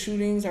school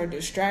shootings or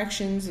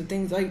distractions and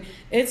things like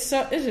it's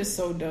just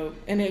so dope,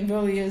 and it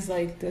really is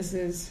like this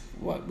is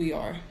what we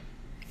are.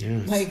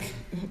 Yeah, like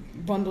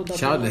bundled up.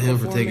 Shout out to him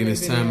for taking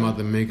his time out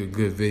to make a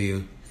good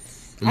video.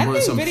 I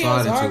think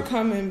videos are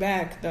coming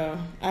back, though.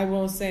 I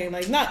will say,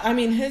 like, not. I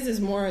mean, his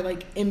is more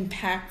like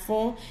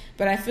impactful,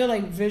 but I feel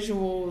like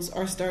visuals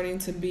are starting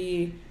to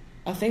be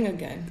a thing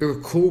again. They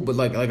were cool, but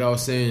like I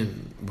was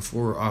saying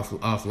before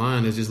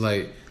offline, it's just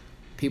like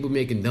people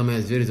making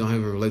dumbass videos don't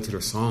even relate to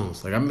their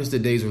songs. Like I miss the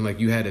days when like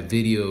you had a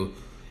video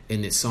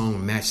and the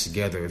song matched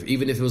together,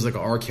 even if it was like an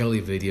R. Kelly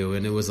video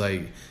and it was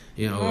like.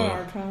 You know,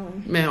 R.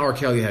 Kelly. Man, R.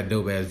 Kelly had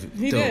dope ass.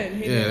 He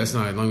did. That's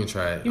not. Let me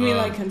try it. You mean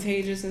like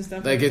Contagious and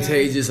stuff? Like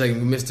Contagious, like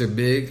Mr.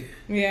 Big.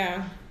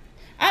 Yeah,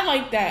 I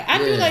like that. I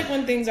do like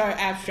when things are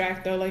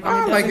abstract though. Like when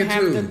it doesn't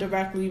have to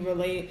directly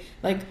relate.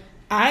 Like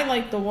I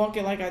like the Walk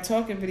It Like I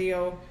Talk It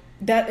video.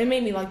 That it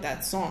made me like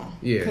that song.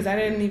 Yeah. Because I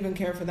didn't even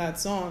care for that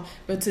song,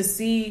 but to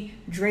see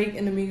Drake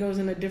and Amigos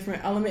in a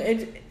different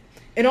element,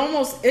 it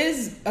almost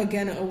is,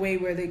 again, a way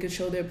where they could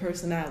show their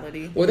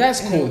personality. Well,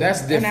 that's cool.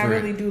 That's different. And I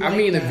really do like I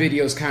mean, that. the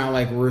video's kind of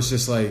like where it's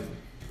just like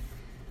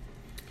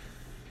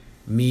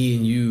me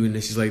and you, and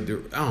it's just like, I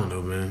don't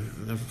know,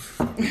 man.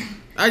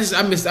 I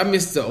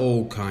missed the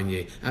old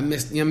Kanye. I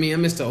missed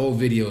the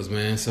old videos,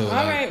 man. So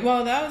all right,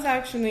 well, that was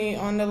actually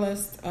on the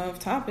list of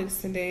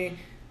topics today.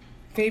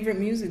 Favorite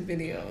music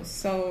videos.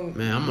 So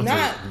man, I'm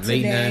gonna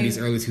late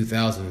 '90s, early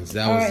 2000s.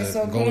 That was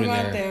so golden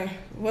era.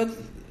 What?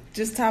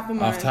 Just top of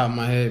my off top of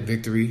my head,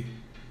 Victory,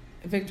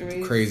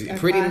 crazy.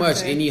 Pretty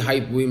much any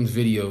Hype Williams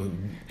video.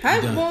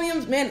 Hype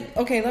Williams, man.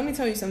 Okay, let me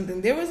tell you something.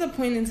 There was a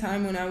point in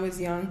time when I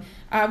was young.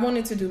 I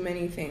wanted to do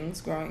many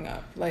things growing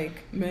up,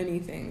 like many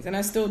things, and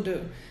I still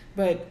do.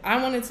 But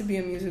I wanted to be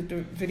a music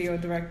video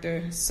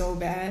director so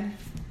bad,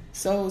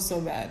 so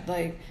bad.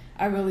 Like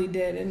I really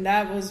did, and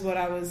that was what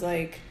I was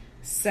like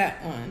set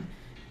on.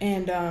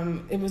 And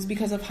it was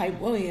because of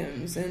Hype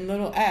Williams and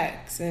Little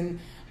X and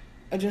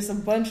just a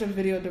bunch of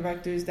video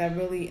directors that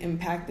really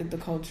impacted the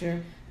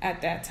culture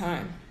at that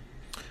time.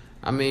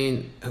 I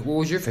mean, what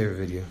was your favorite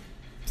video?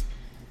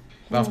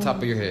 Off the top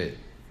of your head.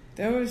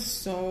 There were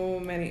so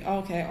many.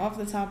 Okay, off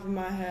the top of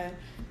my head,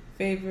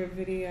 favorite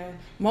video.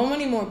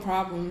 Money More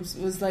Problems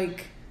was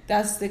like,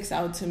 that sticks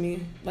out to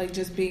me. Like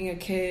just being a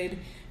kid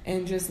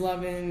and just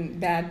loving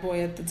Bad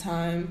Boy at the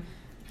time.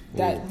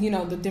 That, you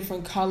know, the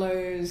different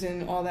colors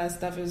and all that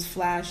stuff is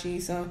flashy.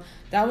 So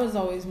that was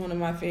always one of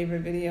my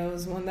favorite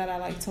videos, one that I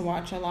like to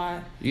watch a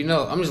lot. You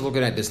know, I'm just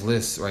looking at this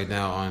list right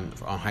now on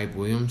Hype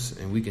Williams,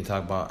 and we can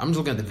talk about... I'm just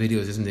looking at the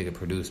videos this nigga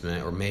produced,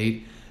 man, or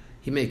made.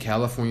 He made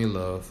California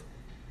Love.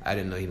 I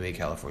didn't know he made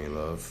California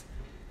Love.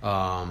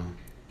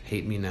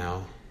 Hate Me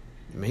Now.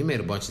 Man, he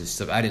made a bunch of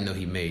stuff I didn't know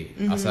he made,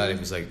 outside of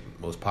his, like,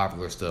 most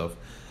popular stuff.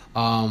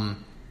 But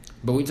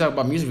when you talk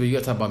about music video, you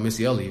gotta talk about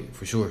Missy Elliott,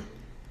 for sure.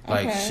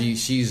 Like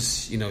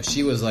she's you know,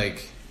 she was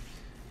like,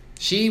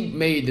 she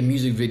made the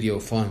music video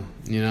fun.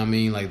 You know what I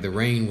mean? Like The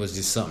Rain was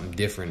just something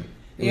different.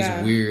 It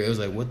was weird. It was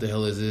like, what the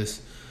hell is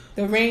this?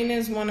 The Rain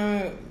is one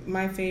of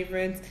my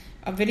favorites.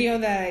 A video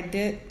that I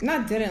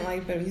didn't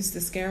like, but it used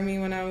to scare me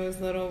when I was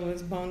little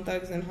was Bone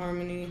Thugs and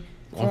Harmony.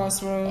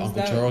 Crossroads.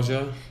 Uncle Charles,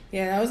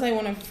 yeah, that was like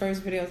one of the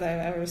first videos I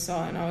ever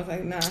saw, and I was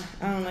like, nah,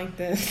 I don't like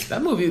this.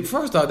 That movie,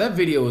 first off, that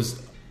video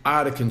was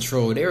out of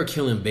control. They were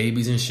killing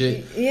babies and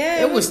shit.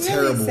 Yeah, it was really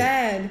terrible.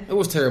 Sad. It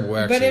was terrible,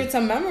 actually. But it's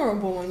a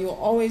memorable one. You'll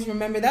always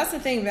remember. That's the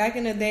thing. Back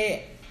in the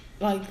day,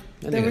 like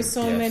there were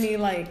so many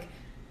like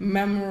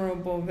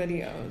memorable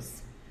videos.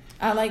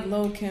 I like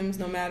Lil' Kim's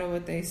No Matter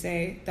What They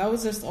Say. That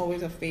was just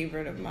always a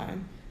favorite of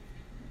mine.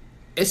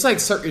 It's like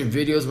certain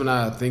videos, when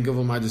I think of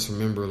them, I just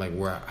remember like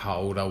how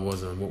old I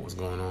was and what was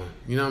going on.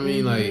 You know what I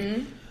mean? Like,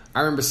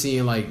 I remember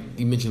seeing, like,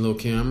 you mentioned Lil'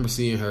 Kim. I remember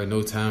seeing her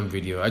No Time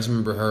video. I just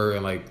remember her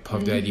and like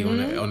Puff Daddy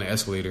on the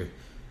escalator.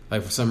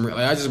 Like, for some reason,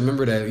 like, I just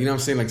remember that. You know what I'm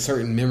saying? Like,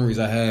 certain memories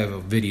I have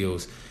of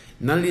videos.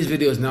 None of these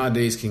videos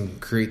nowadays can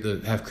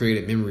have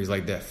created memories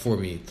like that for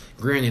me.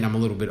 Granted, I'm a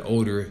little bit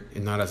older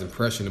and not as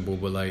impressionable,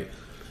 but like,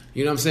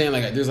 you know what I'm saying?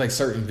 Like, there's like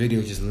certain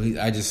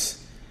videos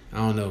I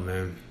don't know,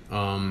 man.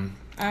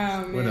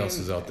 What else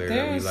is out there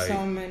that we like?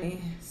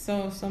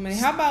 There's so many.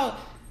 How about,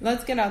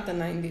 let's get out the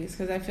 90s,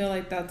 because I feel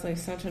like that's like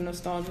such a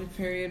nostalgic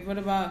period. What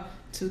about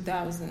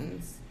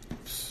 2000s?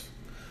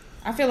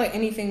 I feel like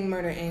anything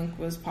Murder Inc.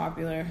 was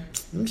popular.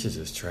 Them shit's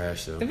just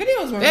trash though. The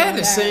videos were They had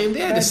the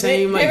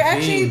same like, they were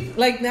actually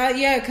like, not,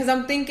 yeah, because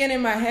I'm thinking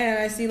in my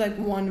head I see like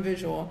one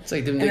visual. It's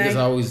like them niggas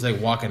always like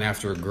walking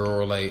after a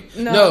girl, like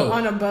no,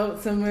 on a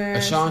boat somewhere.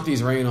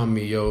 Ashanti's Rain on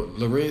Me, yo.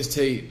 Lorenz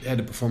Tate had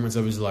the performance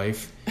of his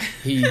life.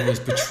 He was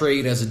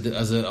portrayed as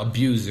an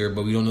abuser,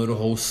 but we don't know the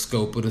whole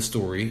scope of the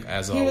story,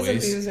 as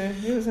always. He was an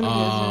abuser.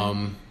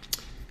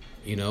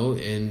 You know,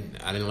 and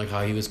I didn't like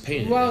how he was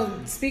painted. Well,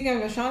 speaking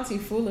of Ashanti,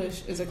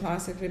 Foolish is a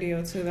classic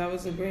video too. That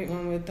was a great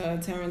one with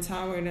Terrence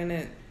Howard in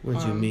it.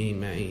 What you mean,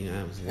 man?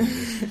 I was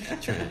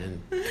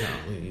trying to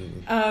call you.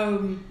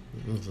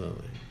 What's up?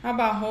 How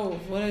about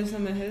Hov? What are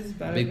some of his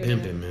better Big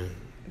videos? Pimpin', man.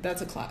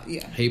 That's a class,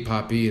 yeah. Hey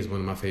Poppy is one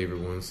of my favorite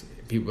ones.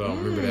 People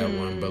don't remember that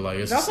one, but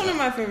like that's one of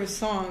my favorite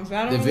songs. But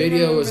I don't the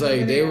video was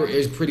like they were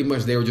just on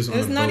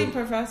a boat. Nutty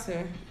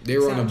Professor. They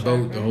were on a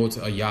boat the whole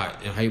time, a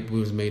yacht, and Hype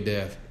was made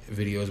that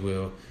video as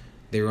well.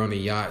 They were on a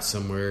yacht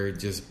somewhere,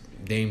 just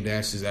Dame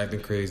Dash is acting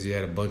crazy.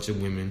 Had a bunch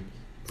of women.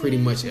 Pretty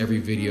much every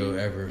video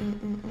ever.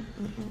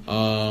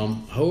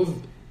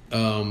 Hov,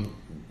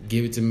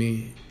 Give It To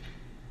Me.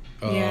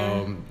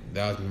 Yeah.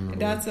 That was memorable.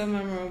 That's a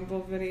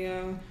memorable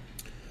video.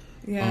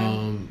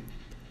 Yeah.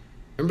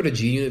 Remember the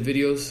G-Unit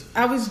videos?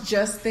 I was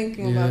just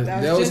thinking about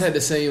that. They always had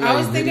the same. I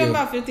was thinking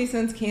about 50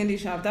 Cent's Candy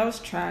Shop. That was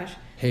trash.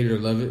 Hate It or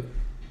Love It.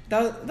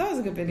 That was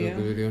a good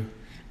video.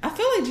 I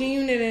feel like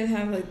G-Unit didn't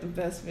have like the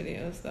best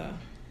videos though.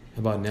 How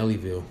about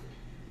Nellyville?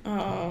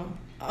 Oh,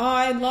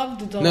 I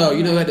loved the. No,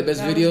 you know who had the best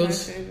videos?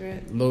 Was my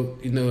favorite.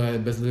 You know who had the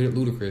best videos?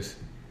 Ludacris.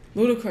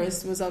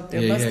 Ludacris was up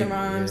there. Busta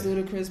Rhymes,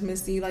 Ludacris,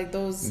 Misty, like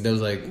those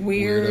like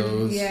weird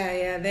weirdos.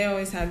 Yeah. They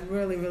always had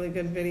really, really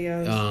good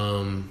videos.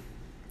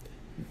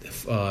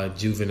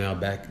 Juvenile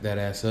Back That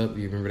Ass Up.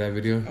 You remember that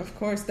video? Of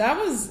course, that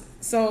was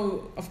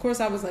so. Of course,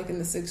 I was like in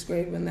the 6th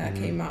grade when that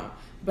came out.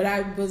 But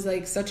I was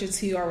like such a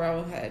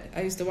TRL head.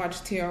 I used to watch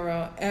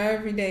TRL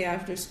every day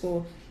after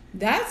school.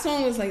 That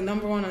song was like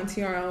number 1 on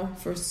TRL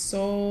for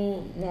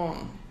so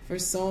long.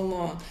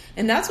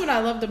 And that's what I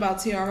loved about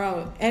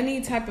TRL.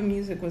 Any type of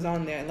music was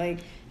on there.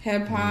 Like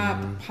hip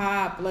hop,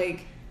 pop,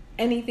 like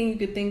anything you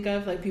could think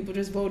of. Like people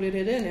just voted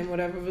it in, and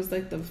whatever was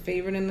like the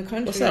favorite in the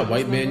country. What's that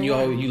white band you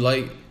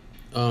like?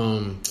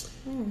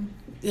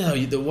 Yeah,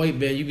 the white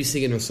band. You be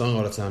singing their song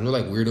all the time. They're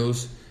like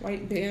weirdos.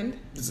 White band?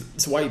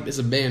 It's white. It's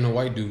a band of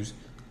white dudes.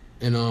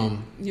 And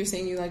you're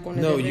saying you like one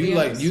of their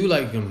videos? you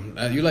like them.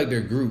 You like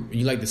their group.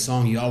 You like the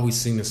song. You always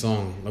sing the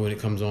song like when it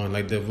comes on.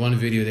 Like the one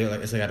video, they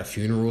like it's like at a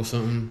funeral or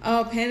something.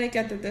 Oh, Panic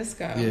at the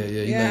Disco.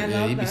 Yeah. I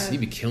love that. You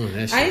be killing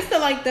that shit. I used to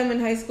like them in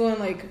high school and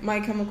like My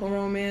Chemical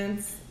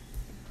Romance.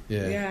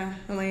 Yeah,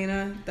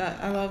 Elena.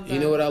 That I love that. You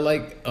know what I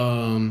like?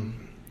 We're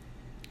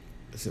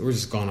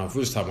just going off.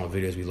 We're just talking about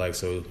videos we like.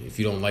 So if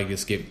you don't like it,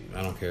 skip.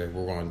 I don't care.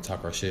 We're going to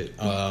talk our shit.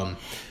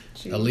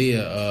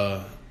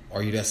 Aaliyah,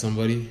 Are You That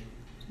Somebody?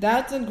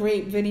 That's a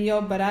great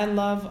video, but I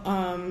love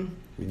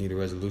We Need a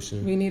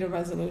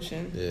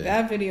Resolution. Yeah.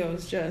 That video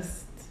is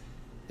just...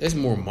 It's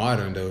more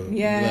modern though.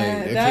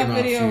 Yeah, like, that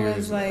video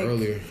was like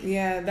earlier.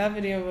 Yeah, that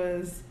video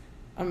was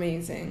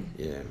amazing.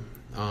 Yeah.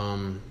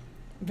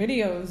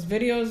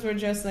 Videos were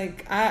just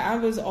like I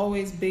was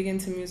always big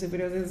into music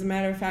videos. As a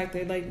matter of fact,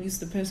 they like used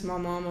to piss my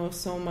mom off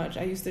so much.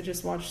 I used to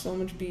just watch so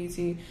much BET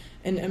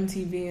and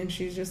MTV, and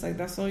she's just like,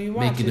 "That's all you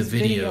watch is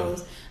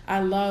videos."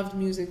 I loved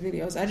music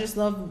videos. I just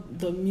love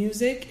the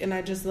music, and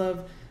I just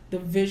love the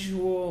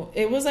visual.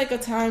 It was like a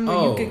time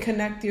when you could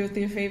connect with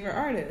your favorite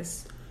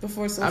artists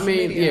before social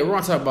media. Yeah, we're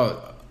gonna talk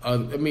about.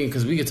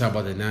 Because we could talk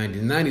about the 90s. The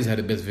 90s had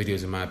the best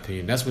videos, in my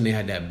opinion. That's when they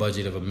had that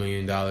budget of $1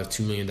 million,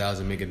 $2 million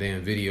to make a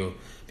damn video.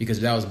 Because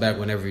that was back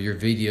whenever your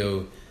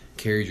video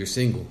carried your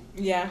single.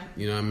 Yeah.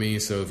 You know what I mean?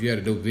 So if you had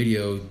a dope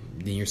video,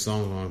 then your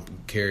song will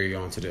carry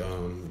on to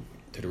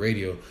the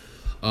radio.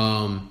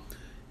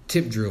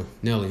 Tip Drill,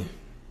 Nelly.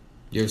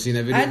 You ever seen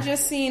that video? I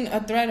just seen a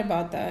thread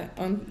about that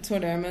on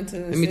Twitter. I meant to.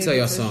 Let me tell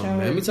y'all something,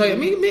 man. Let me tell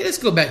you. Let's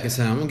go back in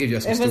time. I'm gonna give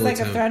y'all some. It was story like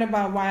time. a thread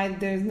about why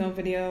there's no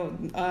video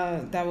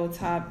that will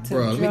top.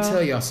 Bro, let me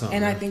tell y'all something.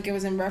 And man. I think it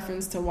was in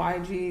reference to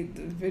YG,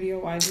 the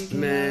video YG came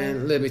Man,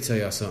 out. let me tell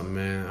y'all something,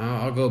 man.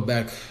 I'll go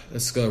back.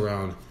 Let's go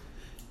around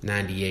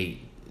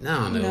 98. I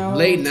don't know. No,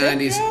 Late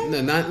 90s.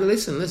 Tip No,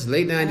 listen.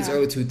 Late 90s,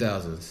 early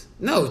 2000s.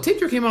 No, Tip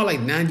Drill came out like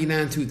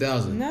 99,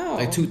 2000. No.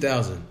 Like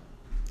 2000.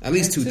 At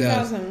least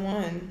 2000.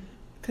 2001.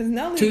 Because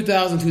Nelly.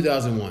 2000,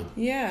 2001.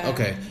 Yeah.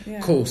 Okay, yeah.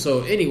 cool.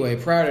 So anyway,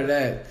 prior to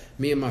that,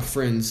 me and my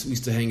friends, we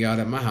used to hang out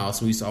at my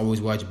house. We used to always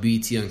watch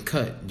BET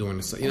Uncut during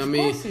the... You know what I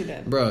mean? Of course you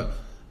did. Bruh,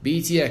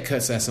 BET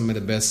Uncut had some of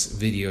the best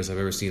videos I've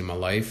ever seen in my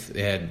life.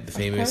 They had the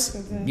famous,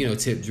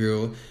 Tip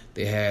Drill.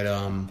 They had...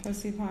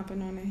 Pussy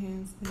popping on the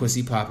hands.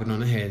 Pussy popping on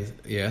the head,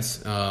 yes.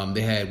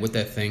 They had What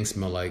That Thing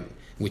Smell Like,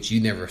 which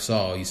you never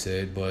saw, you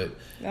said, but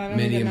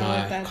many of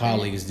my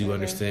colleagues do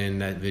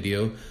understand that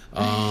video.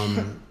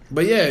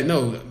 But yeah,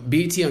 no,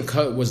 BET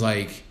Uncut was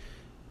like,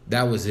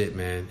 that was it,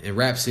 man. And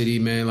Rap City,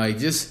 man, like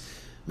just,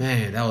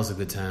 man, that was a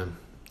good time.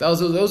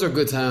 Those are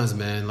good times,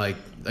 man. Like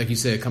you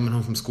said, coming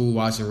home from school,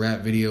 watching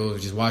rap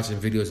videos, just watching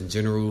videos in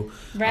general.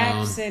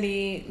 Rap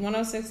City,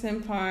 106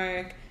 in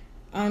Park,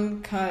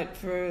 Uncut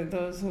for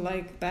those who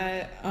like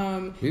that.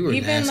 We were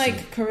even nasty.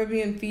 like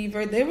Caribbean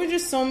Fever. There were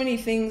just so many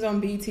things on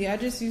BT. I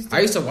used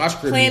to watch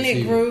Caribbean Planet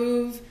Fever.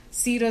 Groove,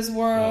 Cedar's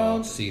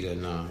World. Oh, Cedar,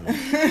 no.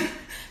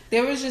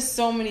 There was just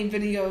so many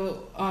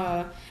video,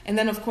 and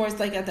then of course,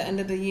 like at the end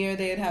of the year,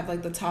 they'd have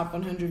like the top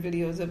 100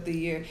 videos of the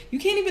year. You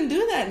can't even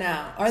do that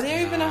now. Are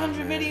there even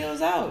 100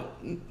 videos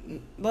out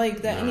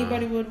like that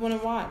anybody would want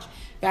to watch?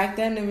 Back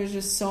then, there was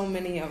just so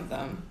many of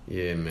them.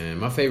 Yeah, man.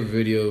 My favorite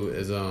video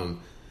is when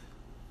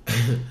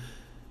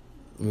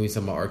we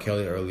talking about R.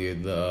 Kelly earlier.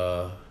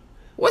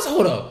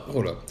 Hold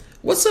up.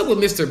 What's up with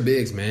Mr.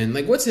 Biggs, man?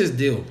 Like, what's his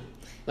deal?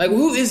 Like,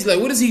 what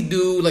does he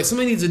do? Like,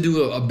 somebody needs to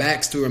do a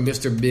backstory on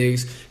Mr.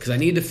 Biggs, because I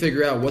need to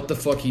figure out what the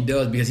fuck he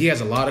does, because he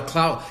has a lot of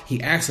clout.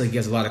 He actually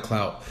gets a lot of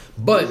clout.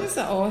 But he's just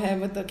an old head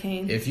with the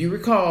cane. If you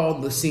recall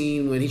the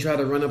scene when he tried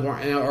to run up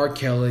on R.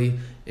 Kelly,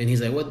 and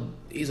he's like, what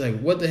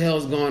the hell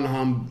is going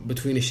on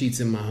between the sheets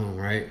in my home,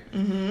 right?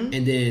 Mm-hmm.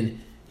 And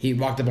then he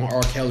walked up on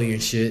R. Kelly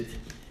and shit,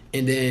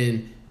 and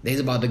then they's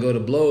about to go to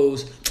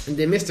blows. And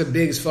then Mr.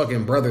 Biggs'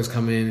 fucking brothers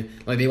come in,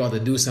 like they about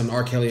to do something.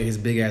 R. Kelly and his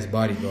big ass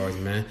bodyguards,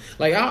 man.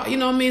 Like, you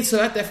know what I mean?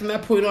 So from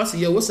that point on, I said,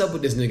 yo, what's up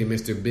with this nigga,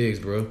 Mr. Biggs,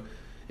 bro?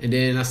 And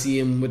then I see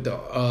him with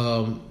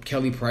the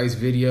Kelly Price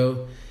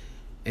video,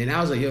 and I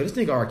was like, yo, this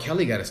nigga R.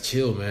 Kelly got us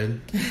chill,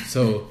 man.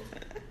 So,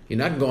 I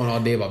can go on all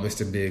day about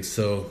Mr. Biggs.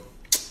 So,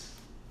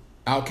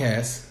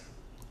 Outkast.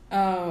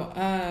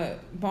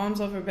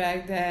 Bombs Over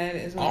Baghdad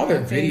is one all of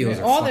their my videos favorites.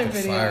 are all fucking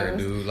their videos, fire,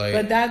 dude. Like,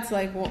 but that's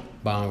like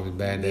Bombs Over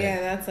Baghdad.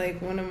 Yeah, that's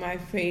like one of my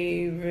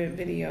favorite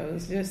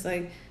videos. Just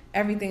like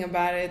everything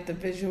about it, the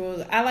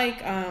visuals. I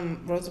like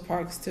Rosa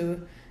Parks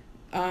too,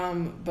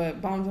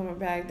 but Bombs Over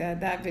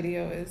Baghdad, that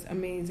video is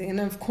amazing. And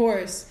of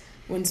course,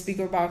 when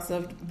Speaker Box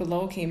Love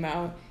Below came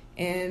out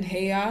and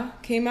Hey Ya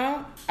came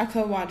out, I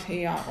could watch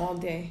Hey Ya all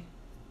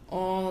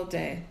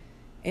day.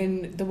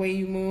 And The Way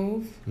You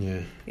Move.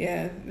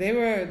 Yeah, they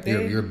were.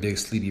 You're a big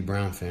Sleepy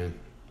Brown fan.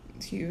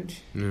 It's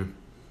huge. Yeah.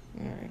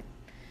 All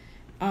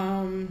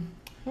right.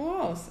 Who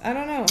else? I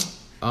don't know.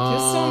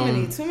 There's so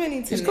many, too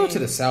many to Just name. go to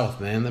the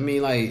South, man. I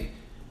mean, like,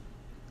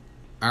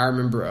 I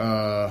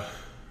remember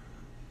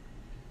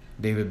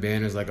David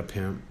Banner's Like a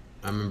Pimp.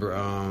 I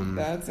remember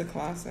that's a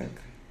classic.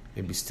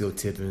 Maybe Still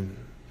Tipping.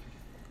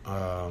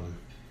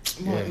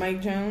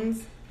 Mike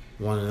Jones.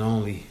 One and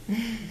only.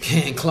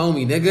 Can't clone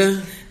me,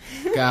 nigga.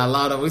 Got a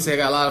lot of friends,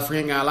 got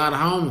a lot of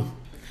homies.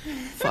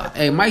 Fuck.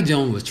 Hey, Mike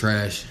Jones was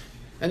trash.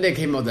 And they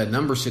came out with that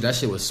number shit. That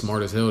shit was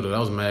smart as hell, though. That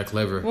was mad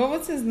clever. What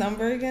was his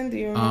number again? Do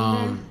you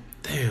remember?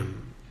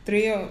 Damn.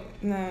 30.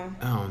 No.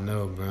 I don't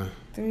know, bro.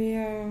 30.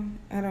 I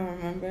don't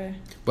remember.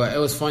 But it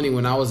was funny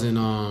when I was in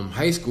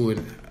high school.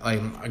 And,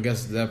 like, I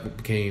guess that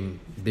became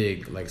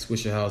big. Like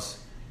Swisher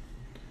House.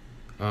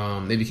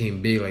 They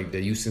became big, like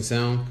the Houston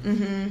sound.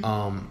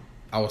 Mm-hmm.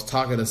 I was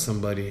talking to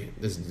somebody.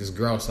 This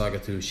girl I was talking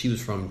to. She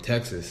was from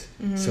Texas,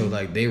 so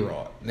like they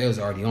was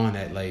already on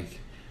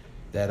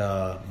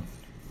that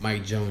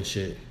Mike Jones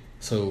shit.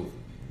 So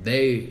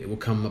they would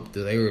come up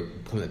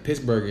to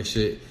Pittsburgh and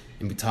shit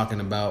and be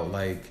talking about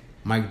like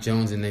Mike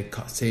Jones, and they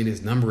say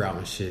this number out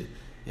and shit.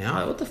 And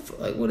I was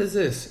like, what is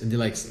this? And then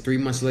like 3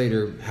 months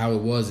later, how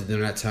it was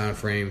during that time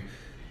frame,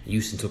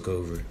 Houston took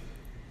over.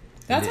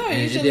 That's how it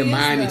usually is. And then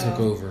Miami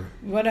took over.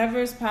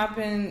 Whatever's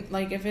popping,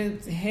 like if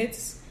it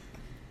hits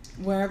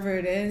wherever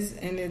it is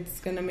and it's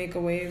gonna make a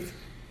wave,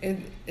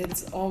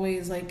 it's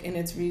always like in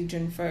its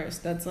region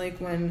first. That's like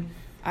when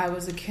I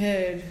was a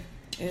kid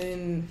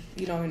in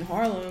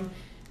Harlem,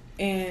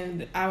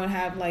 and I would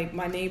have like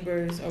my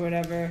neighbors or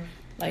whatever,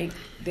 like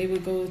they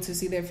would go to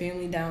see their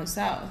family down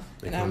south.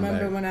 And I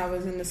remember when I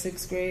was in the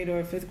 6th grade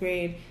or 5th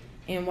grade,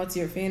 and What's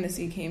Your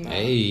Fantasy came out,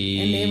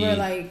 and they were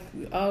like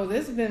oh,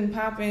 this has been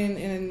popping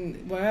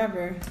in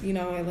wherever,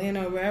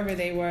 Atlanta or wherever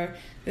they were.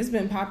 This has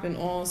been popping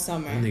all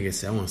summer. That nigga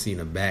said, I want to see in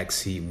the back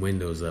seat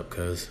windows up,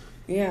 cuz.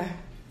 Yeah.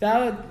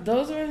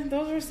 Those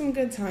were some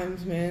good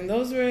times, man.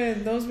 Those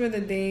were the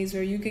days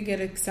where you could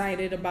get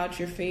excited about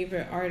your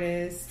favorite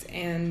artist,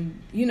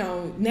 and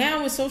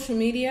now with social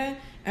media,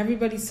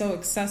 everybody's so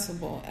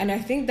accessible, and I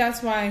think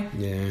that's why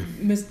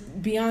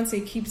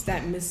Beyonce keeps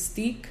that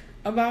mystique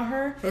about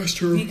her. That's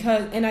true.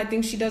 And I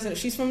think she doesn't.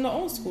 She's from the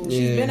old school. Yeah.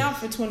 She's been out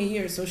for 20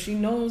 years, so she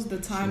knows the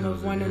time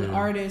of when an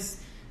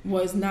artist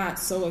was not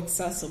so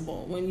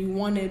accessible. When you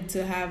wanted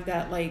to have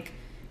that,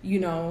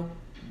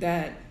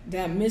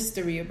 that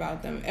mystery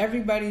about them.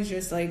 Everybody's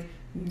just like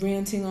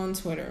ranting on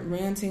Twitter,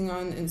 ranting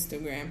on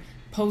Instagram,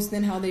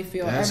 posting how they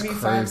feel every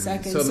 5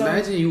 seconds. So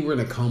imagine you were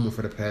in a coma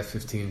for the past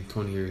 15,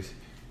 20 years.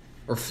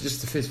 Or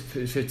just the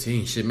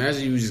 15. Shit,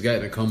 imagine you just got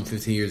in a coma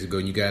 15 years ago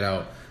and you got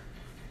out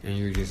and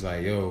you're just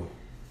like, yo.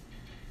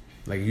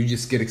 Like, you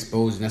just get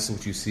exposed and that's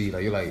what you see.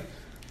 Like, you're like,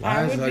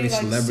 why is all these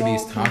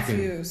celebrities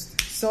talking?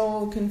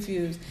 So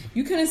confused.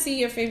 You couldn't see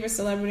your favorite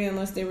celebrity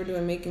unless they were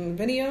making a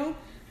video.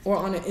 Or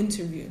on an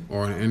interview.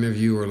 Or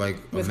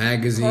like with a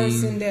magazine.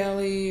 Carson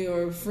Daly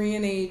or Free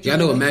and Age. Yeah, I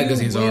know what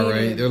magazines are,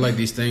 right? They're like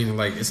these things,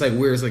 like it's like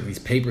weird. It's like these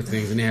paper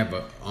things, and they have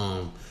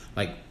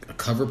a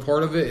cover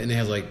part of it, and it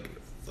has like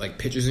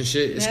pictures and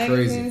shit. It's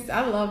magazines, crazy.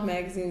 I love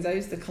magazines. I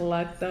used to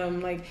collect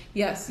them. Like,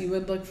 yes, you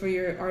would look for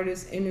your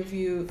artist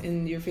interview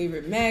in your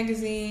favorite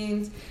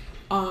magazines.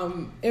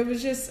 It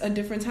was just a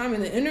different time,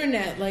 and the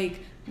internet, it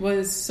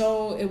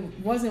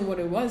wasn't what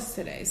it was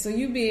today. So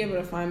you'd be able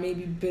to find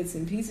maybe bits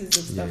and pieces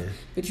of stuff,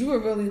 but you were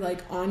really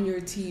on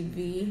your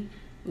TV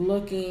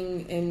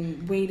looking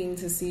and waiting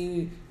to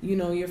see,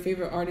 your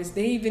favorite artist.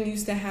 They even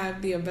used to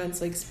have the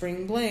events like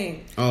Spring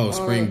Bling. Oh,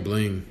 Spring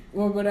Bling.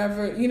 Or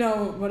whatever,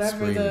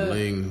 Spring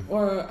Bling.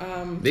 Or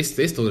they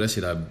stole that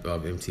shit out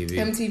of MTV.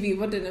 MTV,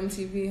 what did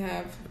MTV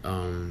have?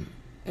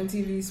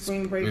 MTV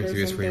Spring Break or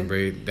something. Spring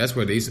Break. That's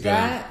where they used to go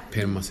to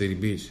Panama City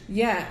Beach.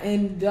 Yeah,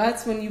 and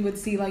that's when you would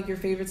see your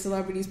favorite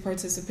celebrities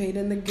participate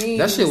in the game.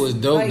 That shit was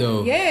dope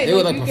though. Yeah, they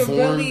would you perform. Could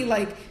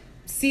really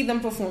see them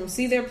perform,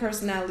 see their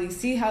personality,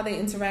 see how they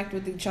interact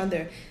with each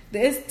other.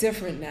 It's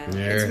different now.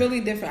 Yeah. It's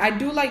really different. I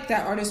do like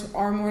that artists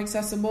are more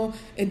accessible.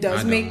 It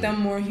does make them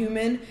more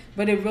human,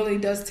 but it really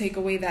does take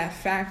away that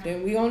factor.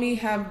 And we only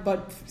have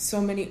but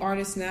so many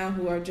artists now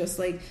who are just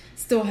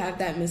still have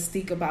that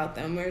mystique about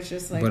them, where it's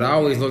just But I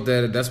always looked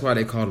at it. That's why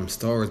they call them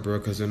stars, bro,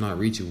 because they're not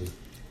reachable.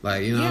 What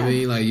I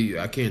mean?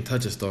 I can't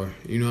touch a star.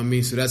 You know what I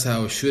mean? So that's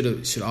how it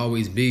should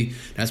always be.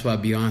 That's why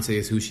Beyonce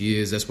is who she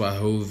is. That's why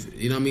Hov.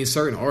 You know what I mean?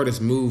 Certain artists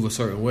move a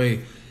certain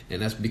way,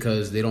 and that's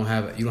because you don't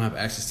have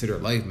access to their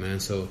life, man.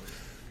 So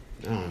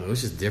I don't know.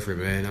 It's just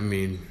different, man. I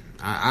mean,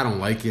 I don't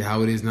like it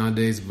how it is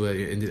nowadays, but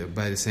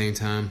by the same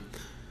time,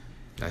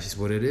 that's just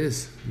what it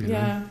is. You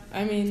know?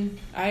 I mean,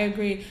 I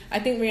agree. I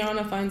think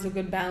Rihanna finds a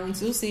good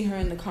balance. You'll see her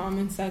in the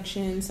comment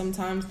section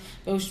sometimes,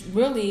 but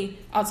really,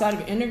 outside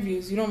of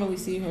interviews, you don't really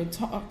see her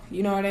talk.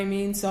 You know what I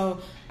mean?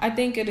 So I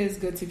think it is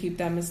good to keep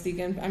that mystique.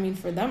 And I mean,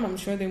 for them, I'm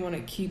sure they want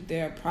to keep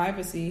their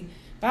privacy.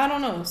 But I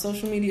don't know.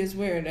 Social media is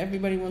weird.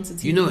 Everybody wants a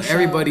TV show.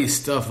 Everybody's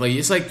stuff.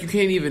 It's like you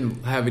can't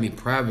even have any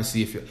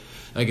privacy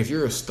if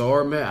you're a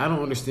star, man. I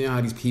don't understand how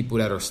these people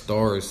that are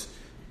stars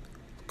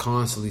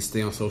constantly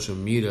stay on social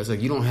media. It's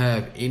like you don't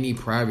have any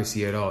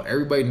privacy at all.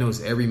 Everybody knows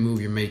every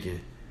move you're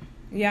making.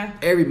 Yeah.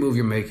 Every move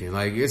you're making.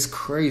 It's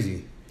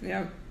crazy.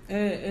 Yeah.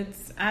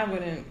 I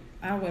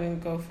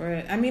wouldn't go for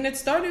it. I mean, it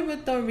started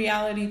with the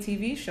reality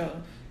TV show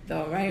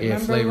though, right? Yeah,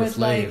 Flavor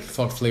Flav.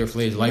 Fuck Flavor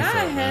Flav's life up,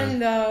 man. Not him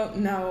though.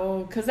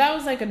 No, because that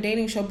was a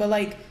dating show, but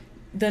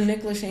the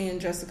Nick Lachey and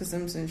Jessica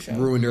Simpson show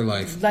ruined their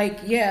life.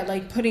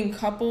 Putting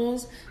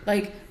couples.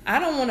 I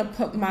don't want to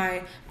put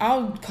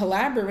I'll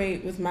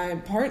collaborate with my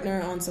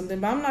partner on something,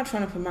 but I'm not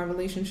trying to put my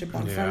relationship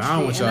on Front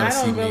Street. I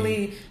don't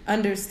really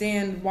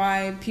understand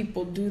why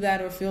people do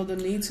that or feel the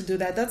need to do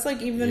that. That's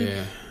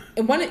even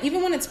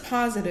when it's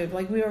positive.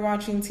 We were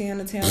watching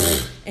Tiana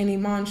Taylor and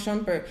Iman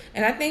Shumpert,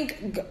 and I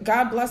think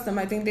God bless them.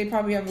 I think they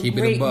probably have a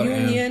great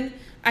union. Man.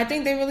 I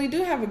think they really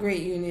do have a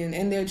great union,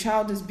 and their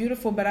child is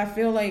beautiful. But I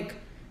feel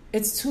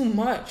it's too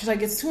much.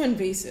 It's too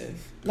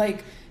invasive.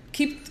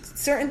 Keep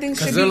certain things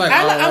should be.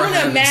 I want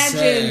to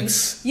imagine.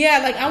 Sex.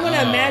 Yeah, I want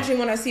to imagine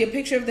when I see a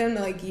picture of them.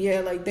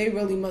 They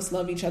really must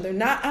love each other.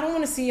 I don't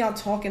want to see y'all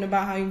talking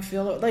about how you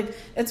feel.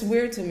 It's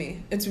weird to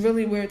me. It's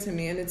really weird to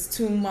me, and it's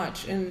too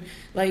much. And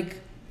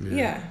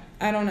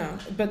I don't know.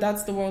 But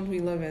that's the world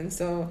we live in.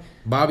 So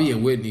Bobby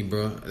and Whitney,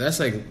 bro. That's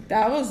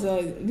that was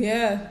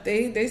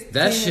They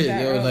that shit,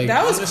 yo.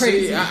 That was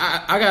crazy.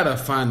 I gotta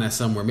find that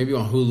somewhere. Maybe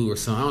on Hulu or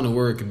something. I don't know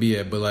where it could be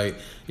at. But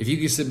if you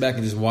could sit back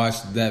and just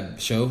watch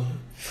that show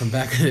from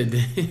back in the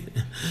day,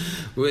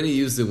 Whitney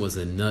Houston was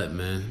a nut,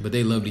 man. But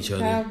they loved each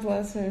other. God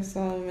bless her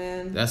soul,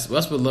 man. That's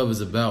what love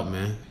is about,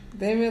 man.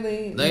 They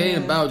really. They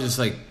ain't about just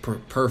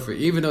perfect.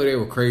 Even though they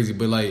were crazy,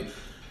 but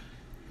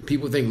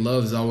people think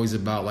love is always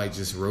about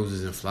just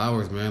roses and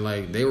flowers,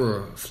 man. They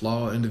were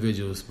flawed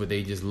individuals, but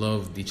they just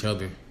loved each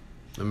other.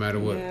 no matter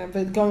what. Yeah,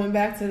 but going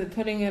back to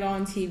putting it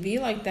on TV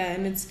like that,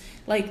 and it's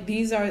like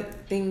these are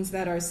things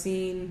that are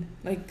seen,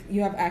 like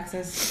you have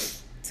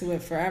access to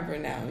it forever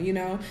now. You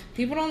know,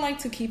 people don't like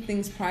to keep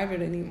things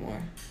private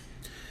anymore.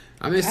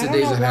 I miss the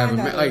days of having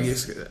like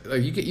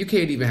you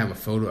can't even have a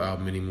photo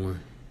album anymore.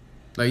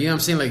 Like, you know what I'm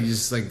saying? Like,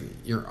 just like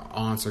your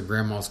aunts or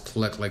grandmas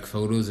collect like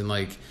photos, and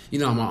like, you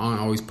know, my aunt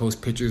always posts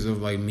pictures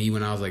of like me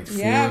when I was like 4.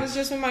 Yeah, I was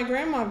just with my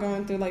grandma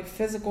going through like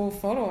physical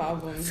photo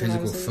albums when I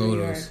was in New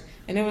York,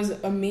 and it was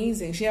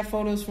amazing. She had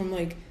photos from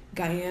like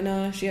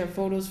Guyana. She had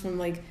photos from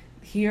like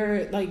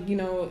here, like, you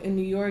know, in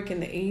New York in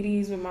the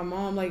 80s with my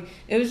mom. Like,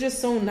 it was just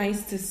so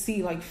nice to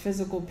see like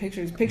physical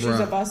pictures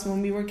of us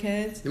when we were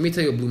kids. Let me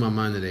tell you what blew my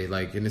mind today.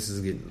 Like, and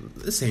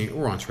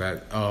we're on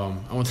track. I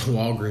went to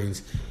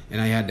Walgreens and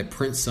I had to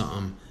print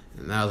something,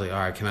 and I was like, all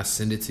right, can I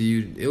send it to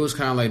you? It was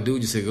kind of like,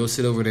 dude, you said go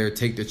sit over there,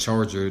 take the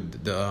charger,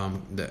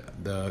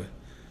 the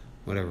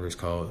whatever it's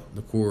called,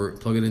 the cord,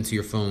 plug it into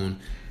your phone,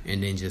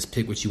 and then just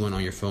pick what you want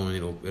on your phone,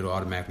 and it'll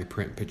automatically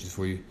print pictures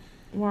for you.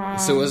 Wow.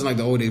 So it wasn't like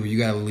the old days where you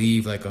gotta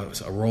leave like a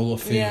roll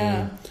of film.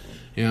 Yeah.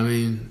 You know what I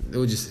mean? It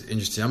was just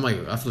interesting.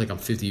 I feel like I'm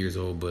 50 years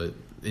old, but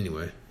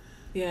anyway.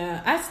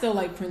 Yeah, I still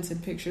like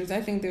printed pictures.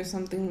 I think there's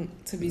something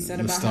to be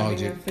said about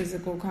having a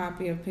physical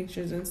copy of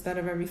pictures instead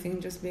of everything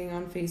just being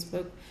on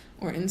Facebook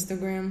or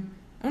Instagram.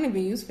 I don't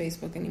even use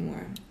Facebook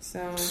anymore. So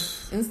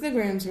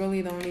Instagram's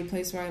really the only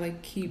place where I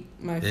like keep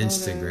my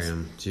photos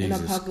in a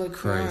public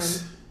forum.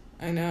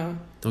 I know.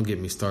 Don't get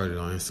me started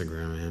on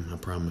Instagram, man. I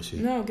promise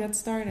you. No, get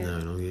started. No,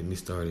 don't get me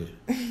started.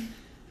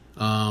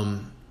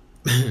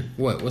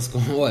 What's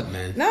going on? What,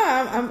 man? No,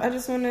 I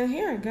just want to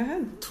hear it. Go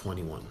ahead.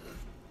 21.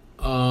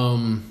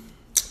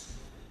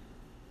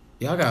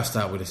 Y'all gotta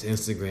stop with this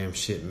Instagram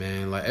shit,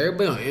 man. Like,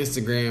 everybody on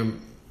Instagram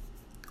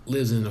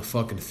lives in a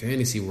fucking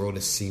fantasy world.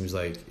 It seems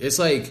like it's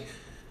like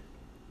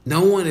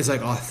no one is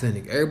like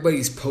authentic.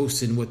 Everybody's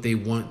posting what they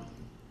want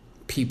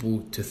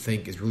people to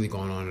think is really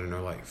going on in their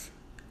life.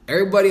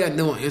 Everybody I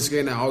know on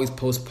Instagram that always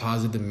posts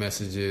positive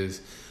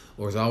messages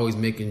or is always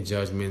making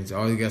judgments,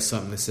 always got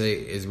something to say,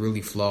 is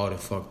really flawed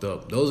and fucked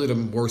up. Those are the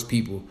worst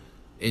people.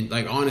 And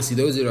like, honestly,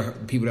 those are the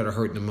people that are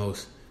hurting the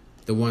most.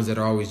 The ones that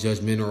are always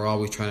judgmental or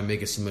always trying to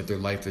make it seem like their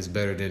life is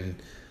better than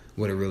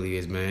what it really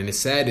is, man. It's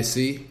sad to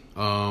see,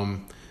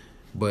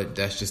 but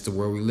that's just the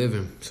world we live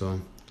in.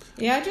 So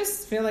yeah, I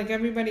just feel like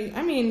everybody,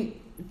 I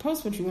mean,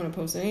 post what you want to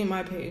post. It ain't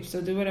my page,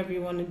 so do whatever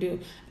you want to do.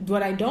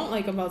 What I don't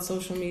like about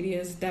social media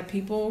is that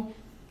people...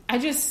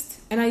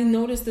 and I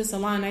noticed this a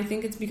lot, and I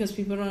think it's because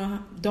people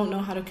don't know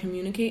how to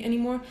communicate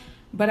anymore.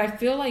 But I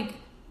feel like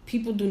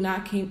people do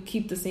not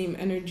keep the same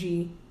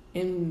energy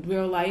in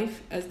real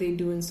life as they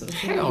do in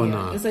social media.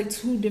 No. It's like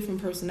two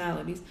different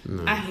personalities.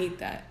 No. I hate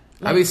that.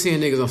 Like, I be seeing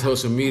niggas on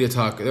social media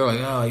talk. They're like,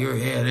 "Oh,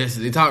 this."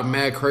 They talk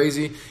mad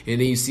crazy, and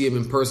then you see them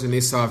in person.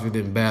 They softer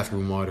than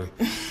bathroom water.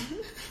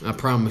 I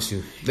promise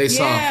you, they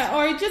soft. Yeah,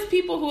 or just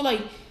people who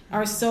like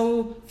are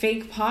so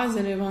fake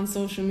positive on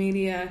social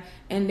media,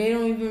 and they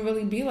don't even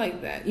really be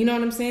like that. You know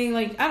what I'm saying?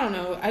 Like, I don't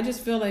know. I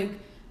just feel like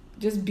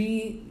just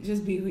be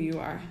who you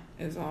are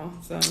is all.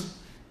 So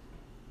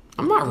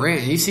I'm not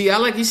ranting. You see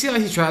how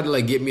he tried to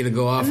like get me to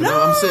go off.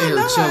 No, I'm sitting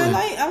here chilling.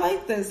 I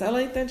like this. I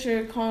like that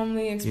you're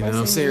calmly expressing. You know,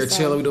 I'm sitting here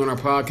chilling. We're doing our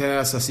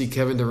podcast. I see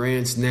Kevin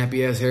Durant's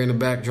nappy ass hair in the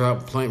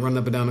backdrop, running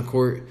up and down the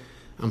court.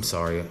 I'm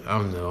sorry. I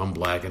don't know. I'm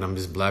black, and I'm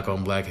just black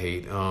on black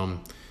hate. Go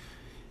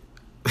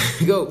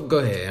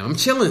ahead. I'm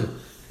chilling.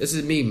 This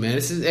is me,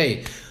 man.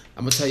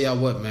 I'm gonna tell y'all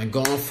what, man.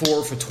 Going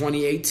forward for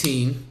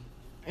 2018.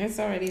 It's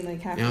already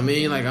like half. You know what I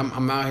mean? Like,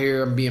 I'm out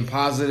here. I'm being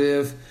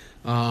positive.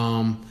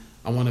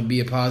 I want to be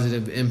a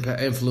positive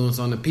influence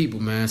on the people,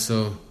 man.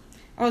 So.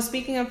 Oh,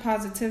 speaking of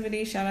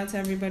positivity, shout out to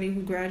everybody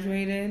who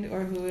graduated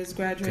or who is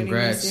graduating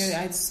this year.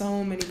 I had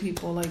so many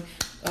people. Like,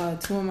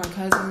 2 of my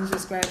cousins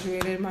just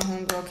graduated. My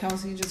homegirl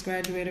Kelsey just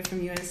graduated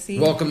from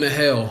UNC. Welcome to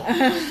hell.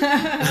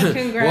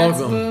 Congrats,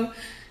 Boo.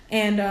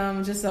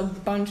 And just a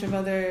bunch of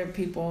other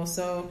people.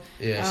 So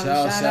yeah,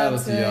 shout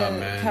out to y'all,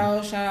 man.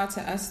 Kel, shout out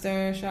to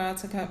Esther,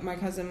 shout out to my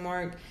cousin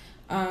Mark.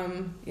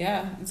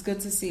 Yeah, it's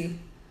good to see.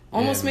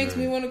 Almost makes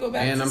me want to go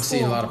back. And I'm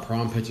seeing a lot of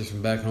prom pictures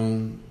from back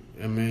home.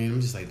 I mean, I'm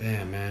just like,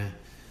 damn, man.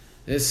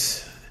 I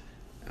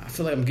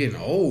feel like I'm getting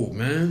old,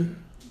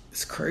 man.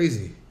 It's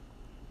crazy.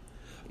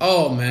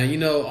 Oh,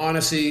 man,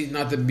 honestly,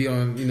 not to be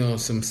on,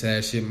 some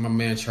sad shit. My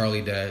man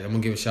Charlie died. I'm gonna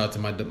give a shout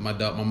out to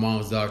my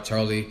mom's dog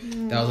Charlie.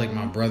 That was like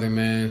my brother,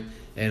 man.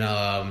 And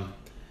I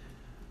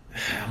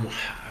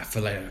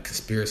feel like a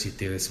conspiracy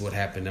theorist. What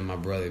happened to my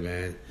brother,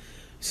 man?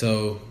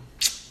 So,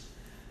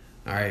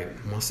 all right,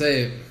 I'm gonna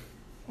say it.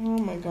 Oh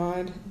my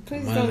God!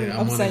 Please don't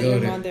upset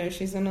your mother.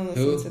 She's gonna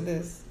listen to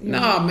this.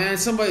 Nah, man.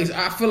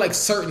 I feel like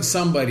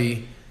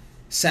somebody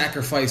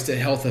sacrificed the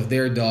health of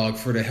their dog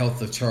for the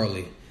health of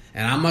Charlie.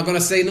 And I'm not going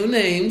to say no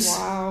names.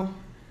 Wow.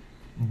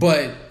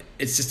 But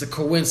it's just a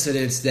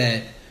coincidence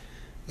that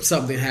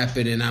something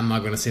happened, and I'm not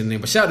going to say the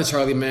name. But shout out to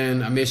Charlie,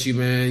 man. I miss you,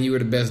 man. You were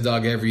the best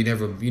dog ever.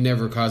 You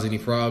never caused any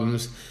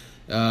problems.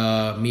 Me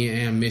and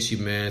Ann miss you,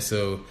 man.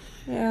 So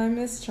yeah, I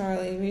miss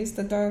Charlie. We used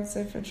to dog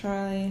sit for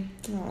Charlie.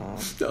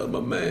 Aww. That was my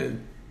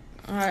man.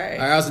 All right.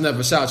 That was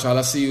enough. Shout, y'all.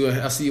 I'll see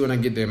you when I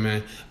get there,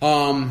 man.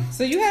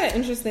 So you had an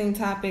interesting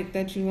topic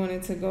that you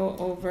wanted to go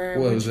over,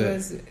 which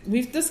was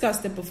we've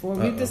discussed it before.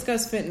 We've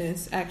discussed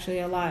fitness actually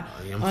a lot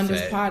on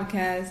this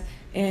podcast,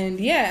 and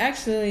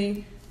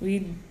actually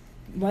we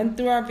went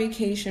through our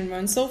vacation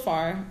run so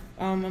far.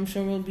 I'm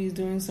sure we'll be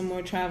doing some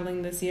more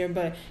traveling this year,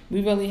 but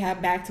we really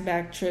had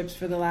back-to-back trips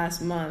for the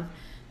last month.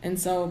 And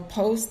so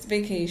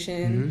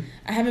post-vacation,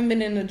 I haven't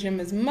been in the gym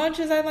as much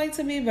as I'd like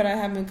to be, but I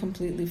haven't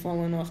completely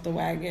fallen off the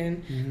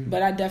wagon.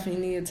 But I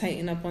definitely need to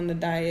tighten up on the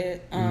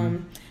diet.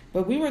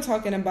 But we were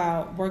talking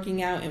about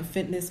working out and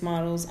fitness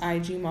models,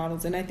 IG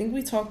models, and I think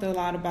we talked a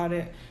lot about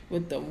it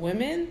with the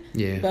women.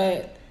 Yeah.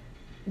 But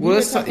we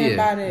were talking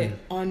about it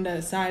on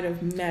the side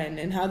of men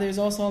and how there's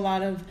also a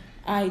lot of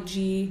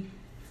IG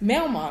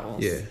male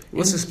models. Yeah.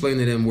 Let's explain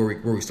to them where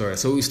we started.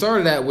 So we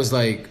started at was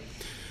like,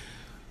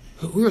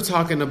 we were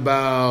talking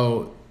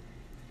about,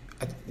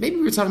 maybe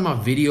we were talking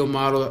about video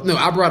model. No,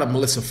 I brought up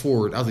Melissa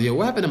Ford. I was like, yo,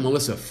 what happened to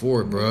Melissa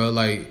Ford, bro?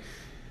 Like,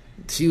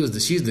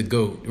 she's the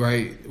GOAT,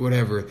 right?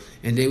 Whatever.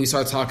 And then we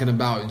started talking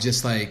about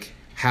just like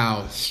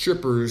how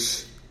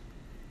strippers,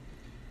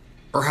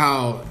 or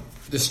how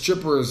the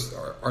strippers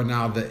are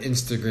now the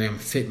Instagram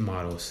fit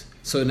models.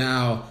 So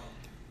now,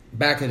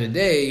 back in the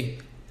day,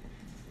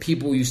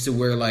 people used to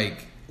wear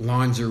like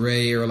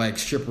lingerie or like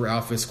stripper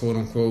outfits, quote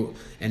unquote,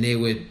 and they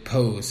would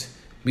pose.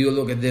 We would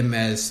look at them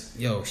as,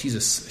 yo, she's a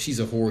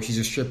whore, she's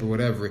a stripper,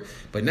 whatever.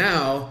 But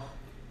now,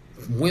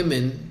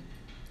 women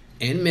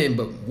and men,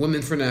 but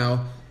women for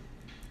now,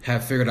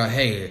 have figured out,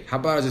 hey, how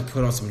about I just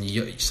put on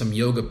some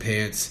yoga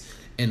pants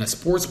and a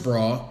sports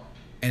bra,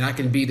 and I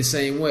can be the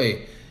same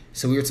way.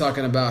 So we were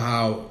talking about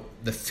how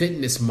the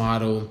fitness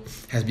model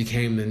has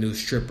become the new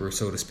stripper,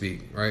 so to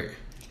speak, right?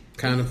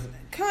 Kind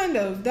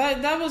of.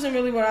 That wasn't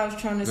really what I was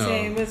trying to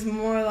say. It was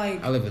more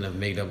like, I live in a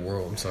made-up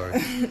world. I'm sorry.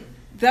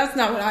 That's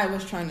not what I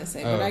was trying to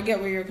say, but I get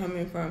where you're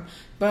coming from.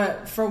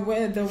 But for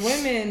the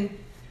women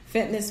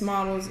fitness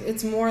models,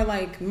 it's more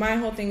like, my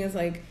whole thing is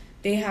like,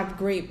 they have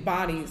great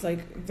bodies,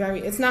 like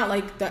it's not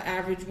like the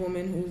average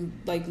woman who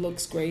like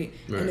looks great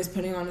and is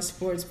putting on a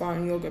sports bra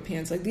and yoga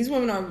pants. Like, these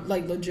women are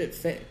like legit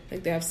fit.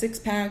 Like, they have 6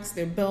 packs,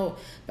 they're built,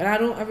 but I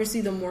don't ever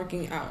see them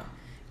working out.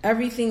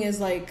 Everything is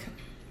like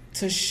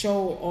to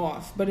show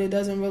off, but it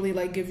doesn't really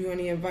like give you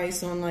any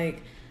advice on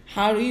like,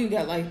 how do you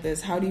get like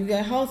this? How do you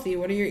get healthy?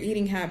 What are your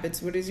eating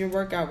habits? What is your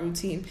workout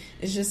routine?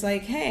 It's just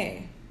like,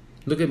 hey,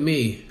 look at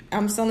me,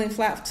 I'm selling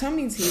flat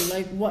tummy tea.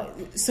 Like,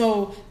 what?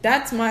 So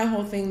that's my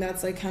whole thing.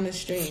 That's like kind of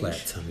strange.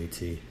 Flat tummy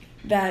tea.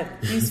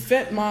 That these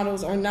fit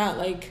models are not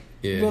like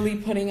really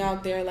putting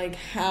out there like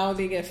how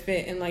they get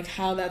fit and like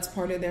how that's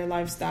part of their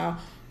lifestyle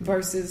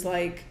versus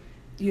like,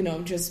 you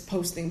know, just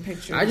posting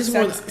pictures. I just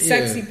want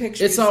sexy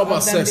pictures. It's all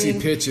about sexy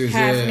pictures.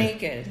 Half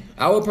naked.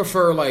 I would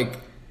prefer like,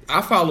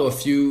 I follow a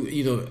few,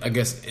 you know, I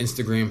guess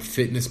Instagram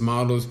fitness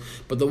models,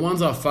 but the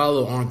ones I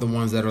follow aren't the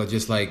ones that are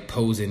just like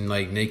posing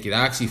like naked.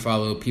 I actually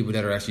follow people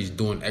that are actually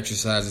doing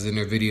exercises in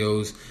their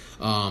videos,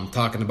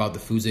 talking about the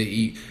foods they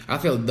eat. I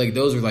feel like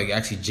those are like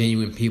actually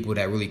genuine people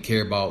that really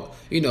care about,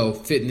 you know,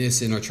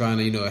 fitness and are trying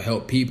to, you know,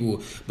 help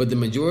people. But the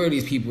majority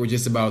of these people are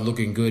just about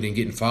looking good and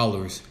getting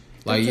followers.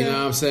 Like, you know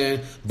what I'm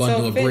saying?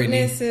 Bundle of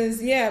Brittany. So fitness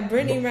is,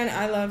 Brittany Renner,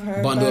 I love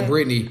her. Bundle of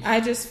Brittany. I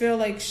just feel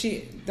like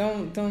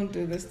don't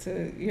do this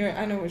to you.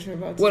 I know what you're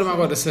about to say. What am I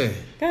about to say?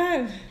 Go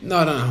ahead. No,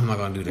 I'm not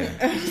going to do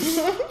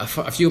that.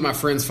 A few of my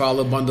friends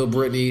follow Bundle of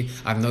Brittany.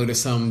 I've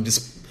noticed some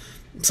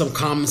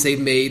comments they've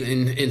made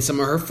in some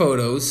of her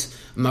photos.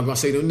 I'm not going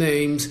to say no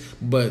names,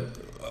 but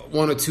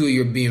one or two of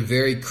you are being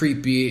very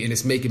creepy, and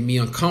it's making me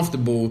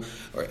uncomfortable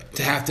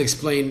to have to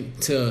explain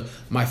to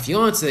my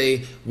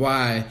fiance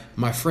why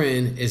my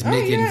friend is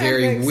making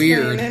very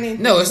weird.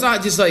 No, it's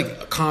not just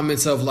like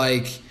comments of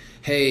like,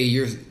 "Hey,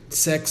 you're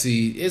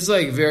sexy." It's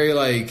like very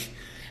like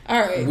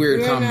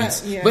weird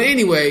comments. But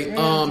anyway,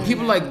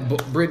 people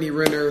like Brittany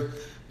Renner.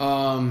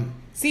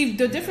 See,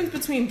 the difference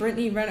between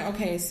Brittany Renner.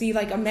 Okay, see,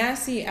 like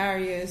Amassie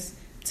Arias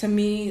to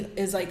me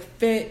is like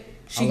fit.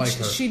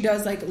 She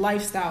does like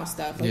lifestyle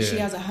stuff. Like she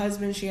has a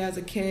husband, she has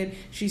a kid,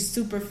 she's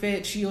super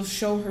fit, she'll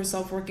show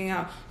herself working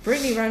out.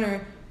 Brittany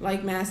Renner,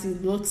 like Massey,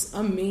 looks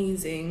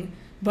amazing,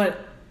 but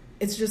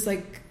it's just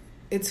like,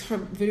 it's her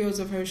videos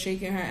of her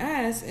shaking her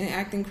ass and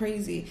acting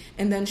crazy,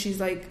 and then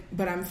she's like,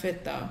 but I'm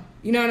fit though.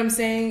 You know what I'm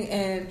saying?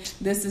 And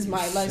this is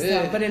my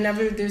lifestyle. But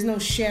there's no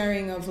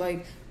sharing of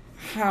like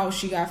how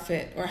she got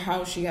fit or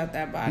how she got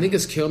that body.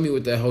 Niggas kill me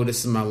with that whole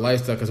 "this is my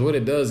lifestyle," because what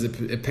it does,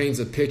 it paints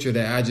a picture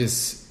that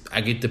I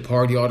get to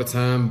party all the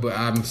time, but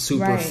I'm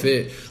super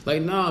fit.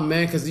 Like, nah,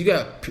 man, because you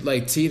got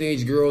like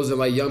teenage girls and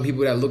like young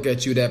people that look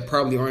at you that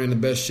probably aren't in the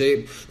best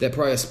shape, that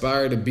probably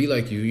aspire to be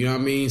like you. You know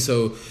what I mean?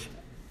 So,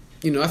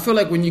 you know, I feel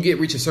like when you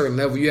reach a certain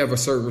level, you have a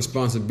certain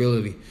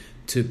responsibility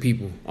to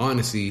people.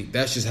 Honestly,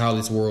 that's just how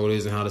this world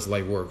is and how this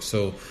life works.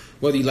 So,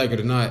 whether you like it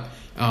or not.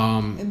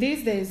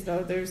 These days,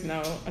 though, there's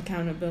no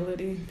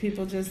accountability.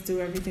 People just do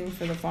everything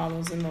for the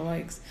follows and the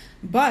likes.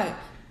 But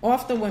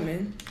off the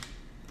women,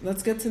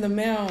 let's get to the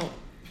male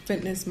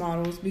fitness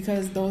models,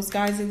 because those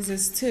guys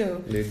exist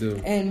too. They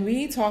do. And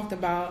we talked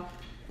about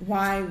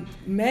why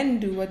men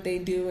do what they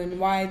do and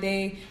why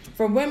they.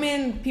 For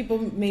women, people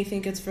may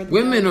think it's for the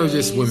women or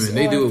just women.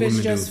 They do what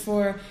women just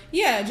do.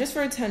 Just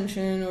for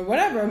attention or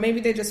whatever. Or maybe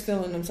they're just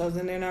feeling themselves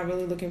and they're not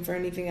really looking for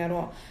anything at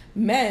all.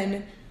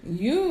 Men,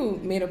 you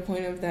made a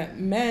point of that.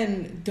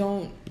 Men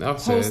don't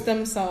post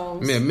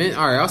themselves. Yeah, men.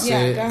 All right, I'll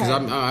say it because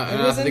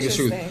I think it's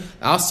true.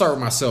 I'll start with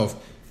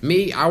myself.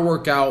 Me, I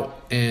work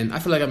out and I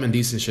feel like I'm in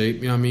decent shape.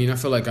 You know what I mean? I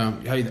feel like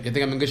you think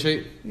I'm in good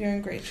shape? You're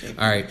in great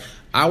shape. All right.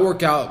 I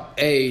work out,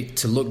 A,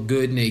 to look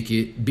good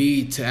naked,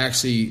 B, to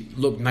actually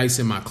look nice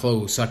in my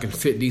clothes so I can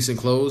fit decent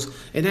clothes.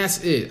 And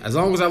that's it. As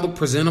long as I look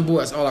presentable,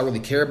 that's all I really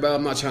care about.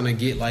 I'm not trying to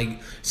get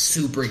like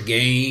super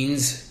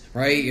gains,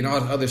 right? And all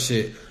that other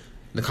shit.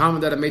 The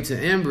comment that I made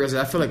to Amber is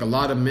that I feel like a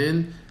lot of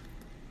men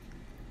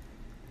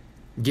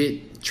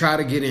try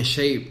to get in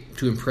shape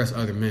to impress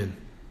other men.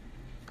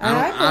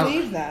 I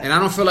believe that. And I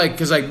don't feel like,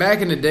 because like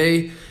back in the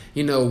day,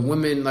 you know,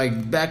 women,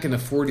 like back in the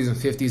 40s and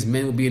 50s,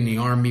 men would be in the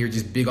army or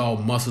just big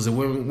old muscles. And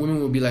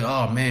women would be like,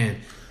 oh man,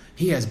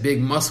 he has big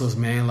muscles,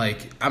 man.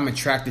 Like, I'm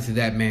attracted to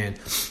that man.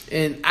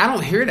 And I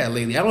don't hear that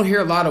lately. I don't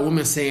hear a lot of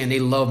women saying they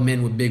love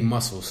men with big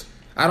muscles.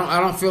 I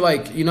don't feel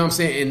like, you know what I'm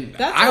saying? And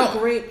that's a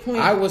great point.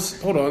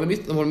 Hold on,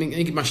 let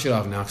me get my shit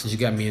off now since you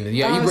got me in there.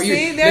 Yeah, there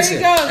you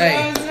go.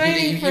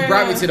 Hey, you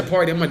brought me to the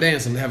party. I'm gonna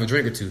dance and have a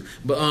drink or two.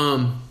 But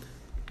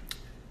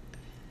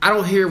I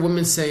don't hear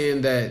women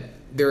saying that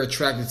they're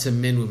attracted to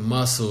men with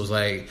muscles.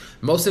 Like,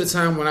 most of the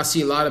time when I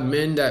see a lot of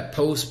men that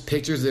post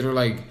pictures that are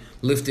like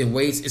lifting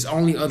weights, it's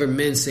only other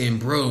men saying,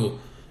 bro,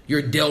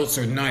 your delts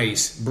are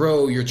nice.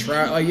 Bro, you're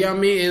like, you know what I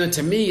mean? And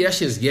to me, that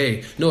shit's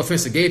gay. No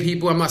offense to gay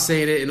people. I'm not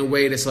saying it in a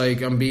way that's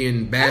like I'm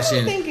being bashing.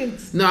 I don't think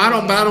it's No, I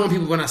don't want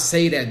people when I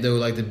say that though,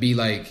 like to be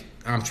like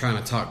I'm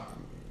trying to talk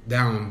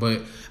down.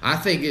 But I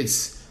think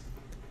it's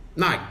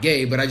not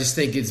gay, but I just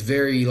think it's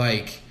very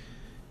like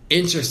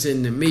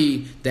interesting to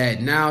me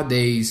that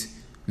nowadays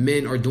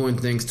men are doing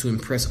things to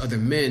impress other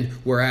men,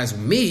 whereas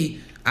me,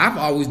 I've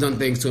always done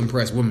things to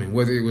impress women.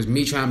 Whether it was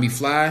me trying to be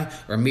fly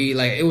or me,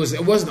 like it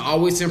wasn't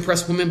always to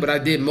impress women, but I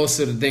did most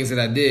of the things that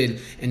I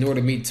did in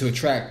order to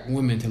attract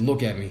women to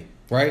look at me,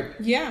 right?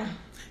 Yeah.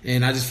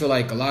 And I just feel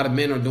like a lot of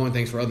men are doing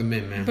things for other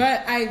men, man.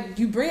 But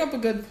you bring up a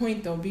good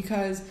point though,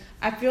 because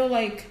I feel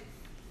like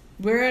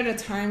we're at a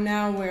time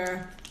now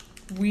where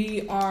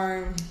we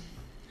are,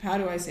 how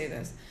do I say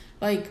this?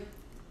 Like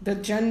the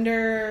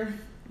gender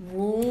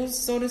rules,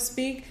 so to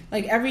speak,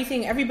 like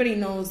everybody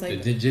knows,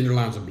 like the gender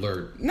lines are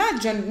blurred.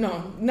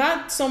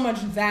 Not so much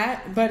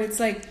that, but it's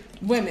like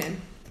when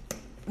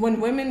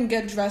women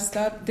get dressed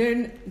up,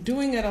 they're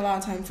doing it a lot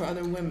of time for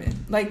other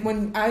women. Like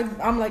when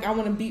I'm like, I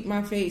want to beat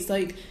my face,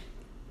 like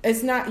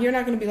you're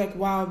not going to be like,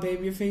 wow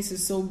babe, your face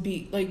is so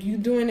beat, like you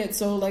doing it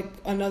so like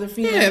another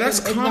female. Yeah, that's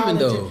common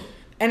though. It.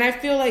 And I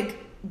feel like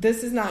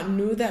this is not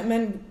new that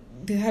men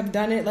have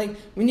done it. Like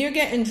when you're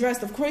getting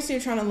dressed, of course you're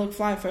trying to look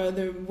fly for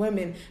other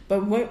women,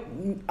 but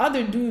when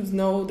other dudes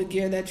know the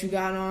gear that you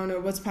got on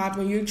or what's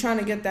popping, you're trying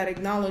to get that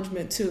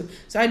acknowledgement too.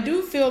 So I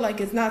do feel like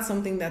it's not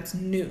something that's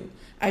new.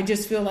 I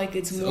just feel like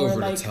it's more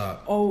like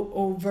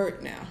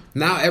overt now.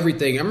 Now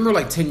everything. I remember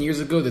like 10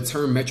 years ago, the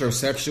term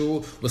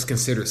metrosexual was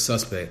considered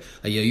suspect.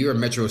 Like, yeah, you're a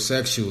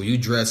metrosexual. You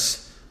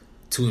dress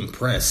to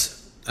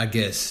impress, I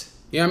guess.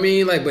 You know what I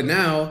mean? Like, but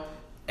now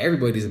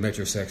everybody's a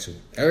metrosexual.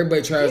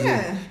 Everybody tries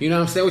to, you know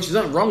what I'm saying? Which is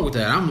nothing wrong with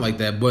that. I'm like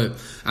that. But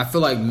I feel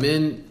like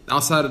men,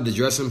 outside of the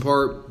dressing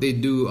part, they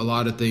do a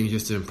lot of things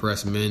just to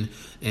impress men.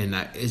 And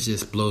it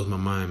just blows my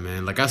mind,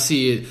 man. Like, I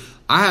see it.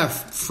 I have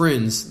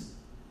friends.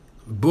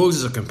 Boogs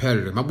is a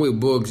competitor. My boy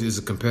Boogs is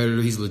a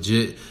competitor. He's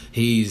legit.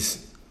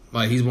 He's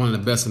one of the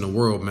best in the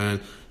world,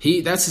 man.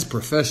 That's his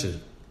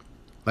profession.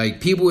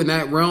 Like, people in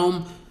that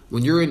realm,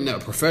 when you're in a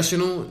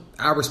professional,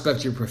 I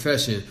respect your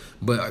profession.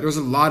 But there's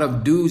a lot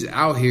of dudes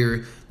out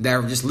here that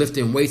are just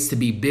lifting weights to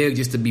be big,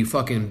 just to be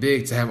fucking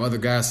big, to have other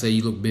guys say,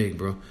 you look big,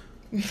 bro.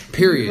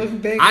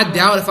 Period. Big, I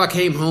doubt if I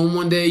came home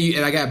one day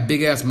and I got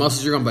big ass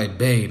muscles, you're going to be like,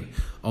 babe,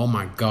 oh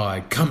my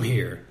God, come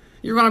here.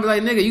 You're going to be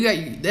like, nigga,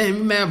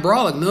 you man,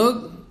 brolic,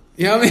 nug.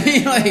 You know what I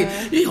mean?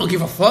 Like, you don't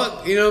give a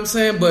fuck. You know what I'm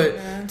saying?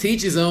 But to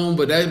each his own.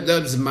 But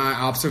that's my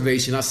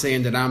observation. Not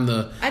saying that I'm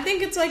the... I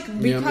think it's like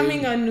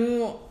becoming a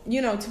new...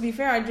 You know, to be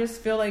fair, I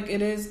just feel like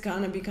it is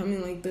kind of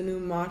becoming like the new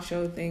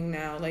macho thing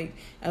now. Like,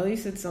 at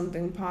least it's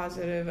something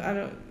positive. I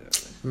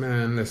don't...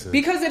 Man, listen.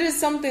 Because it is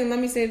something, let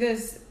me say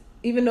this,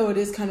 even though it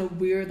is kind of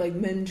weird, like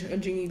men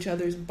judging each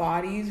other's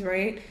bodies,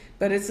 right?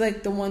 But it's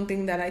like the one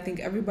thing that I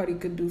think everybody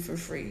could do for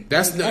free.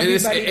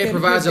 It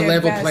provides a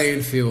level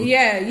playing field.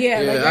 Yeah.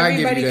 Like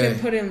everybody can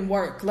put in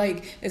work.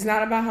 Like it's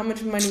not about how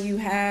much money you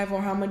have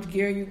or how much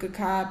gear you could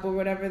cop or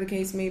whatever the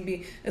case may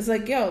be. It's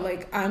like, yo,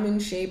 like I'm in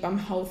shape, I'm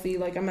healthy,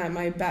 like I'm at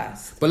my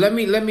best. But let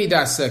me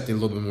dissect it a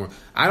little bit more.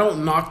 I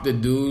don't knock the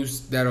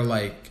dudes that are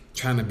like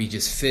trying to be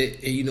just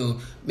fit and, you know,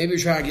 maybe you're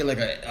trying to get like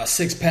a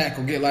six pack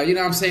or get like, you know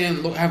what I'm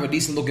saying, have a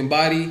decent looking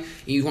body and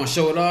you want to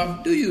show it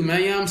off. Do you, man?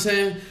 You know what I'm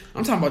saying?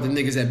 I'm talking about the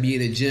niggas that be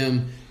in the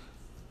gym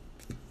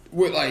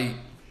with like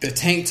the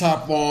tank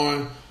top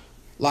on,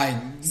 like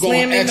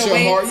Slamming going extra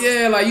the hard. weights.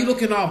 Yeah, like you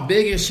looking all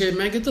big and shit,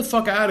 man. Get the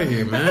fuck out of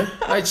here, man.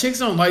 Like chicks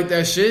don't like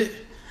that shit.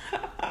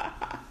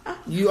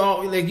 You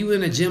all like you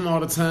in the gym all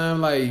the time,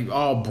 like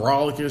all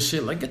brolic and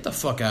shit. Like get the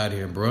fuck out of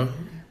here, bro.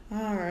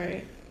 All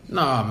right.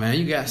 Nah, man.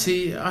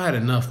 I had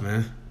enough,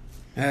 man.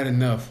 I had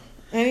enough.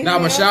 Anything Nah,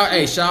 but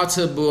else? shout out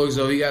to Boogs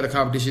though. He got a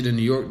competition in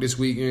New York this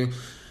weekend.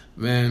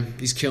 Man,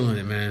 he's killing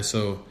it, man.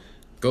 So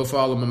go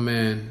follow my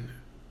man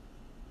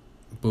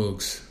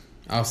Boogs.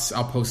 I'll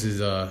post his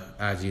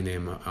IG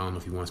name. I don't know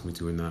if he wants me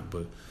to or not,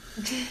 but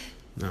I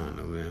don't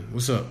know, man.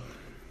 What's up?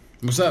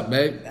 What's up,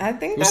 babe? I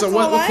think What's that's up?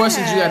 all What I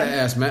questions you had. gotta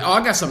ask, man? Oh,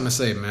 I got something to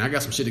say, man. I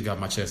got some shit to get off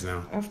my chest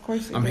now. Of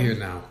course you I'm do. here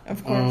now.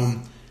 Of course.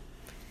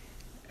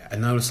 I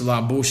noticed a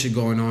lot of bullshit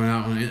going on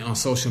out on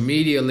social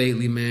media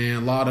lately, man.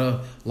 A lot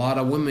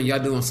of women,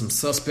 y'all doing some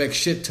suspect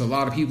shit to a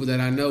lot of people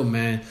that I know,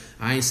 man.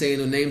 I ain't saying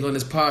no names on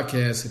this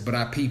podcast, but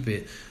I peep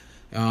it.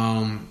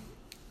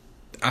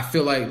 I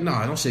feel like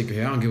don't shake your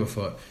head. I don't give a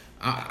fuck.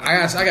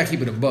 I gotta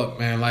keep it a buck,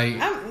 man. Like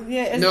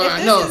If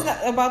this is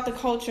not about the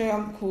culture,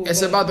 I'm cool.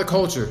 It's about the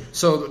culture.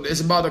 So it's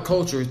about the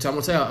culture. I'm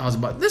gonna tell you how it's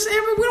about this.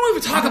 Amber, we don't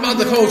even talk about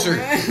the culture. We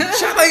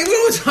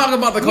don't talk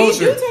about the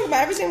culture. We do talk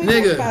about everything.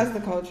 We talk about is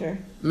the culture.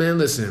 Man,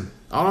 listen.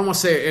 All I'm gonna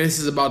say, and this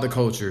is about the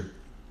culture.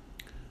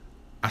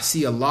 I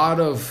see a lot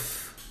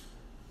of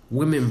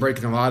women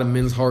breaking a lot of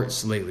men's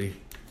hearts lately.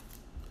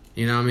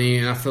 You know what I mean?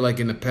 And I feel like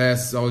in the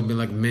past it's always been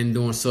like men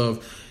doing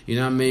stuff. You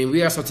know what I mean? We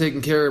gotta start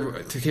taking care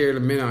of the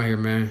men out here,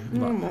 man.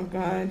 Oh my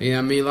god. You know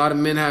what I mean? A lot of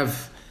men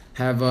have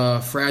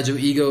fragile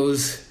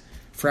egos,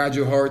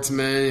 fragile hearts,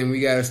 man, and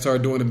we gotta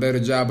start doing a better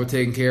job of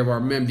taking care of our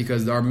men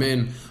because our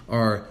men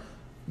are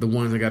the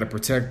ones that gotta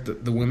protect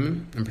the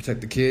women and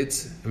protect the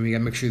kids, and we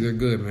gotta make sure they're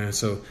good, man.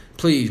 So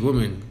please,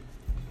 women,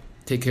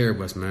 take care of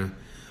us, man.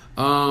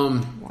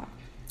 Wow.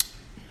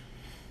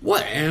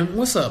 What, Am?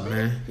 What's up,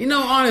 man? You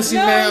know, honestly,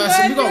 No, man.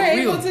 I'm glad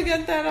you're able to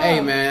get that off. Hey,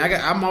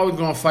 man, I'm always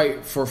gonna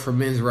fight for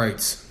men's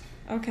rights,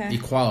 Okay.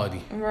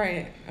 equality.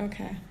 Right.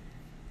 Okay.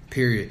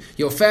 Period.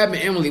 Yo, Fab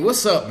and Emily,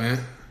 what's up, man?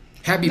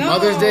 Happy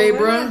Mother's Day, we're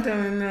bro. Not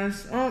doing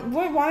this.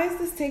 Why is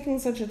this taking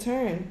such a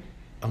turn?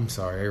 I'm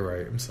sorry. You're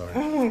right. I'm sorry.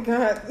 Oh my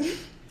god.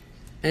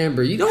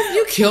 Amber, you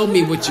kill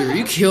me with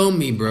you kill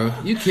me, bro.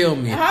 You kill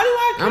me. How do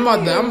I? I'm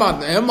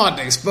about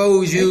to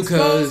expose you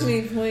Expose because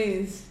me,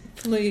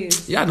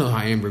 please. y'all know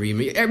how Amber be.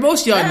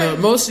 Most of y'all know.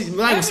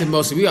 Like I said,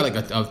 mostly we got like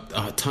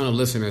a ton of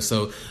listeners.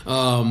 So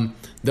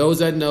those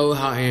that know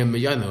how Amber,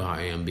 y'all know how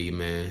Amber be,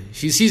 man.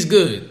 She's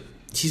good.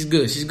 She's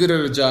good. She's good at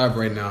her job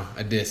right now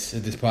at this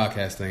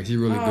podcast thing. She's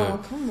really good. Oh,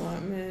 come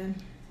on, man.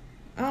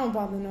 I don't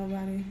bother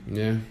nobody.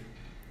 Yeah.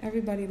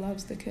 Everybody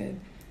loves the kid.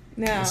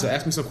 Now, So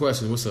ask me some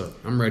questions. What's up?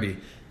 I'm ready. We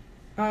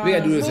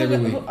gotta do this every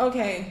week.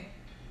 Okay,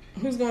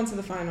 who's going to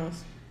the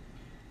finals?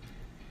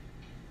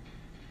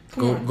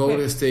 Come on, Golden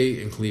quick.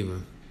 State and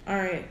Cleveland. All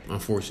right.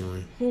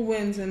 Unfortunately, Who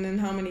wins and then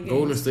how many games?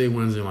 Golden State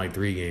wins in like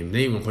 3 games.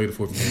 They ain't gonna play the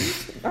 4th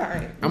game. All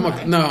right.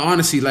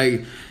 Honestly,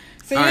 like.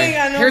 So you ain't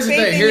got no Here's the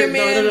faith thing. in your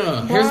man.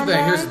 No. Here's the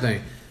Bron?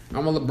 thing.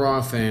 I'm a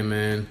LeBron fan,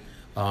 man.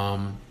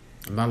 I'm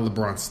not a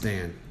LeBron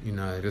stan. You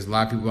know, there's a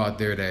lot of people out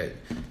there that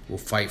will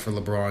fight for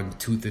LeBron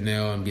tooth and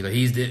nail and be like,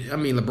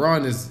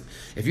 LeBron is.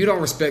 If you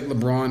don't respect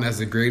LeBron as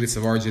the greatest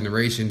of our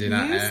generation, then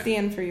You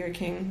stand for your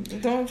king.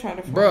 Don't try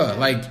to.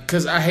 Bruh,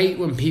 because I hate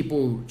when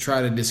people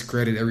try to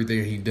discredit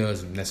everything he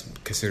does, and that's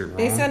considered wrong.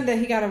 They said that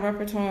he got a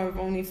repertoire of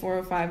only 4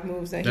 or 5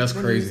 moves that That's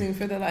he's been crazy. using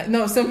for the last.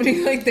 No,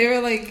 somebody they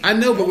were like. I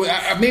know,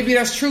 but maybe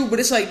that's true. But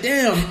it's like,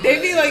 damn.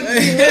 They be like.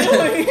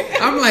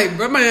 I'm like,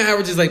 bro, my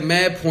average is like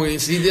mad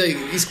points.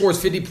 He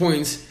scores 50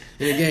 points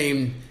in a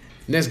game.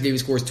 Next game he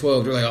scores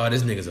 12. They're like, oh,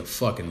 this nigga's a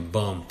fucking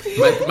bum.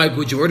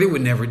 Michael Jordan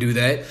would never do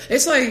that.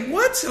 It's like,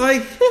 what?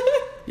 Like,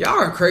 y'all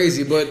are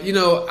crazy. But,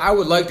 I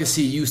would like to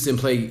see Houston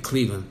play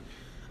Cleveland.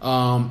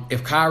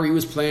 If Kyrie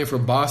was playing for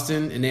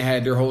Boston and they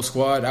had their whole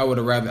squad,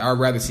 I'd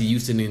rather see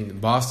Houston in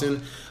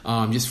Boston,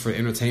 just for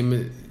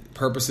entertainment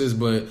purposes.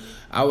 But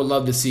I would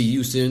love to see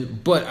Houston.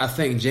 But I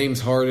think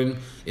James Harden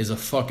is a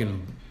fucking,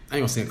 I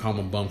ain't gonna say call him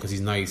a bum because he's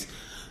nice.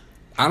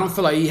 I don't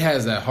feel like he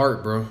has that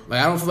heart, bro.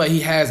 Like, I don't feel like he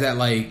has that,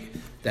 like,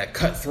 that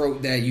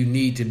cutthroat that you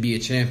need to be a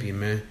champion,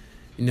 man.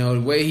 The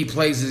way he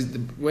plays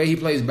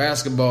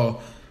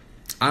basketball,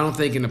 I don't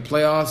think in the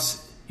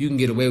playoffs you can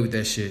get away with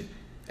that shit.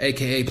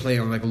 AKA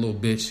playing like a little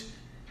bitch,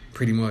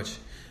 pretty much.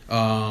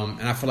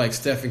 And I feel like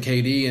Steph and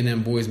KD and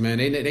them boys, man,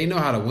 they know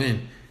how to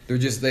win. They're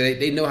just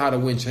they know how to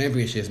win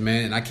championships,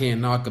 man. And I can't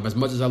knock them. As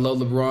much as I love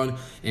LeBron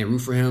and root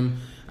for him,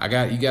 you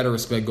got to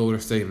respect Golden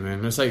State,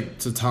 man. It's like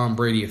it's a Tom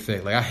Brady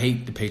effect. Like, I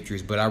hate the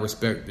Patriots, but I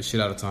respect the shit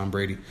out of Tom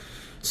Brady.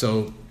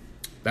 So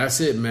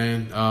that's it,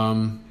 man.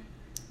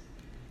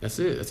 That's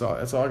it. That's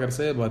all I got to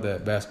say about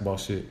that basketball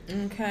shit.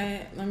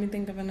 Okay, let me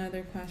think of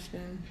another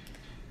question.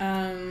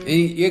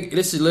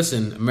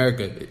 Listen,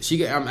 America.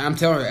 I'm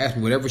telling her to ask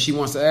me whatever she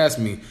wants to ask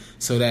me,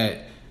 so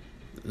that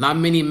not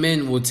many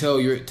men will tell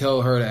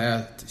her to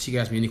ask. She can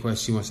ask me any question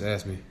she wants to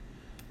ask me.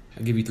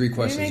 I'll give you 3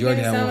 questions. You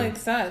already have one. Like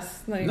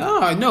sus. Like,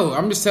 no.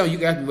 I'm just telling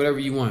you, ask me whatever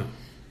you want.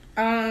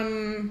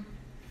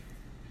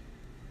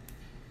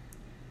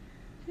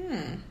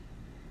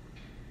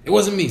 It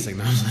wasn't me. It's like,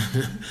 no.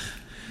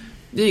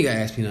 You ain't gotta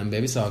ask me nothing,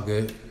 baby. It's all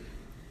good.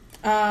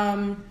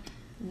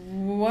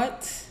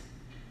 What?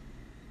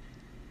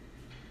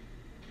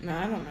 No,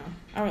 I don't know.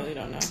 I really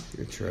don't know.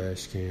 You're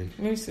trash can.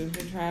 We're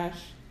super trash.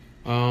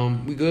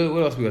 We good?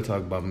 What else we gotta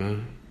talk about,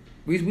 man?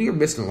 We are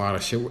missing a lot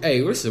of shit.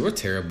 Hey, we're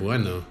terrible. I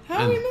know.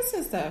 How are we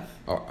missing stuff?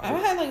 I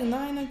had like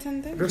 9 or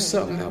 10 things. There's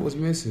something that was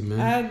missing,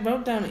 man. I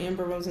wrote down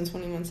Amber Rose and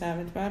 21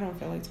 Savage, but I don't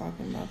feel like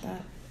talking about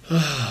that.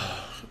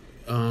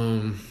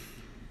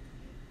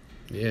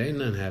 Yeah, ain't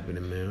nothing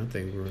happening, man. I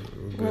think we're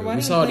good. Well,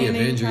 we saw the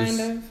Avengers.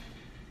 Kind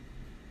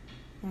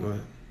of. What?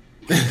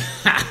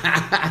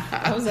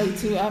 I was like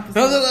 2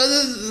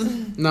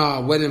 opposites.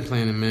 Nah, wedding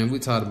planning, man. We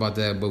talked about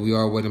that, but we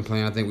are wedding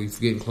planning. I think we're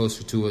getting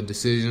closer to a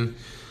decision.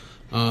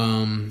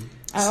 I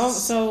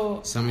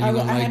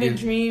had a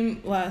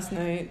dream last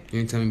night. You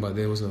didn't tell me about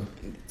that. What's up?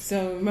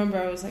 So remember,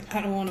 I was like,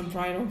 I don't want a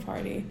bridal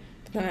party.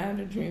 But then I had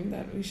a dream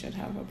that we should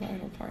have a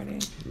bridal party.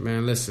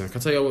 Man, listen, can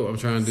I tell you what I'm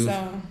trying to do?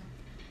 So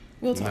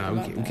we'll talk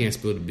about that. We can't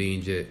spill the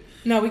beans yet.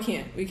 No, we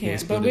can't.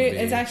 But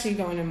it's actually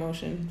going in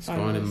motion. It's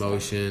going in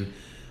motion.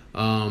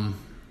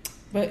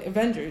 But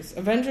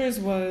Avengers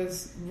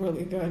was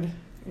really good,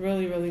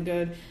 really, really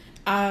good.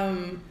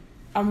 I'm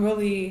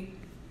really.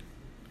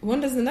 When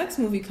does the next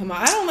movie come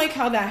out? I don't like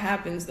how that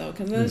happens though,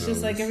 because then it's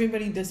just like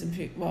everybody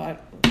disappears. Well,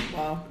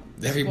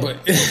 everybody.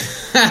 Yo,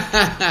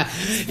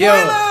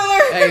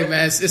 hey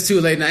man, it's too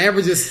late now.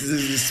 Amber just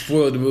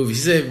spoiled the movie. She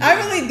said I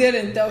really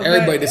didn't though.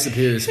 Everybody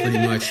disappears pretty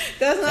much.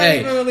 That's not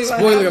even really what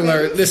spoiler happened.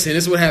 alert. Listen,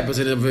 this is what happens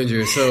in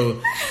Avengers. So,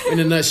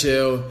 in a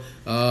nutshell,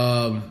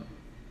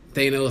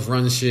 Thanos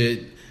runs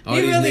shit. All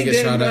these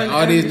niggas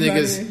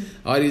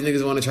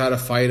want to try to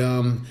fight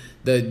him.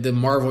 The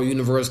Marvel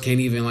universe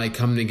can't even like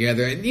come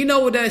together. And you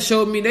know what that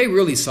showed me? They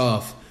really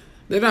soft.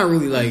 They're not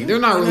really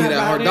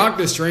that hard.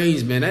 Doctor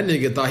Strange, man, that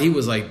nigga thought he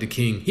was like the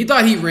king. He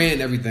thought he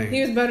ran everything.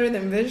 He was better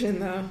than Vision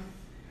though.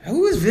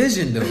 Who is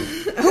Vision though?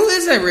 Who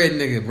is that red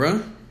nigga,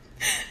 bro?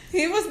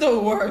 He was the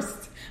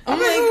worst. Who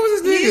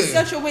was this nigga? He's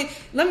such a way.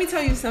 Let me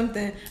tell you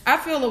something. I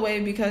feel a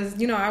way because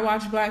I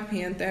watched Black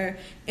Panther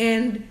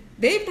and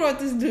they brought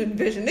this dude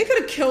Vision. They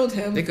could have killed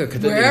him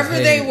wherever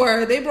they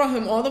were. They brought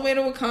him all the way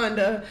to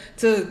Wakanda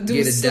to do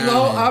a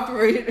slow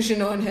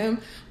operation on him.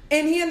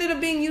 And he ended up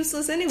being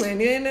useless anyway.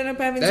 And he ended up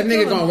having that to kill him.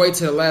 That nigga gonna wait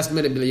till the last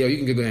minute and be like, yo, you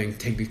can go ahead and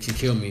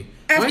kill me.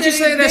 After why didn't you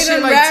say that shit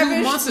like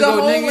 2 months ago,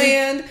 the whole nigga?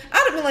 Land.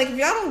 I'd have been like, if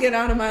y'all don't get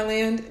out of my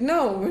land,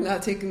 no, we're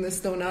not taking this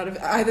stone out of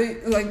it. Either,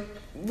 like,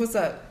 what's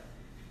up?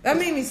 That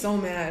made me so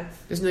mad.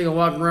 This nigga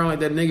walking around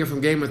like that nigga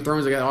from Game of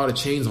Thrones that got all the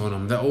chains on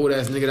him. That old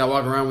ass nigga that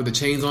walking around with the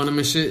chains on him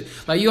and shit.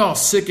 Like, you all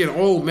sick and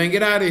old, man.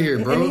 Get out of here,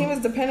 bro. And he was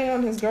depending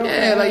on his girlfriend.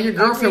 Yeah, like your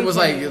girlfriend was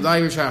like even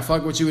trying to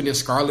fuck with you, and then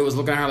Scarlett was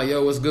looking at her like,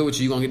 yo, what's good with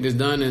you? You gonna get this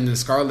done? And then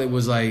Scarlett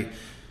was like,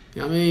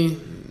 you know what I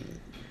mean?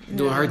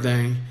 Doing her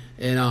thing.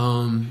 And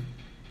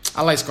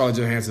I like Scarlett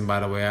Johansson, by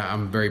the way.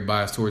 I'm very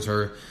biased towards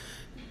her.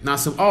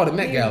 The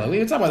Met Gala. We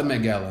didn't talk about the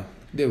Met Gala,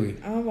 did we?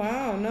 Oh,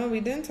 wow. No, we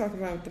didn't talk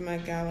about the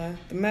Met Gala.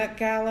 The Met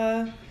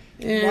Gala...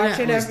 Yeah, watch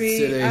it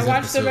I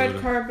watch the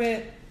red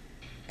carpet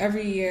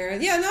every year.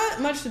 Yeah, not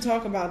much to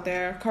talk about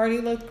there. Cardi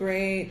looked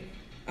great.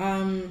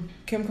 Kim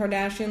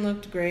Kardashian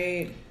looked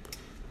great.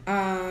 Who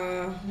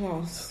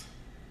else?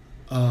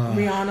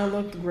 Rihanna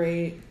looked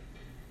great.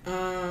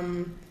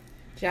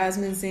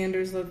 Jasmine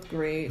Sanders looked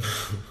great.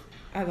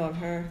 I love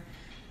her.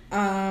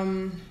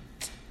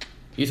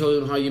 You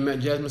told them how you met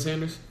Jasmine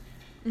Sanders?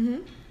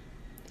 Mm-hmm.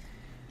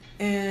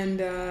 And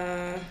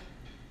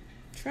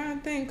trying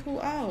to think who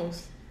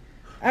else.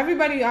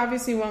 Everybody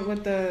obviously went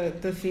with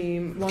the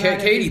theme. Well,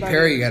 Katy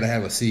Perry got to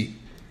have a seat.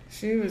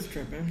 She was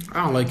tripping.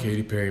 I don't like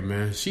Katy Perry,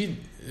 man.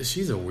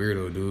 She's a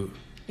weirdo, dude.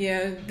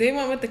 Yeah, they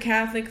went with the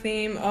Catholic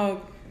theme.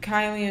 Oh,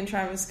 Kylie and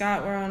Travis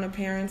Scott were on a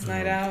parents'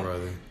 night out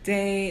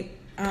date.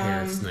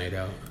 Parents' night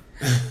out.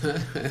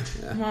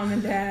 Mom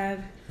and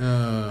dad.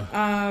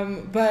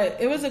 But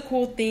it was a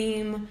cool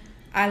theme.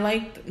 I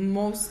liked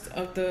most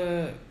of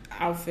the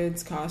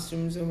outfits,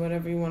 costumes, or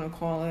whatever you want to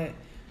call it.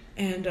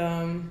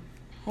 And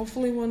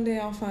hopefully one day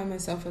I'll find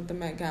myself at the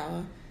Met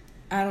Gala.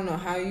 I don't know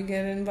how you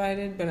get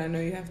invited, but I know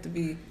you have to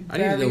be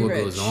very I need to know what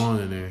rich. goes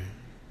on in there.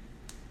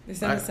 They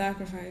said a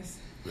sacrifice.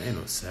 There ain't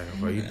no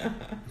sacrifice.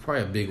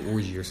 Probably a big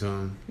orgy or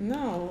something.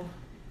 No.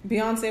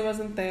 Beyonce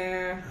wasn't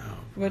there,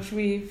 which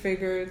we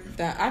figured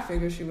that I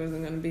figured she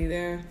wasn't going to be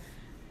there.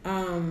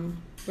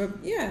 But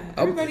yeah,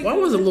 everybody. Why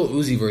was a little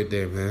Uzi right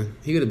there, man?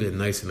 He would have been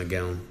nice in a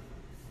gown.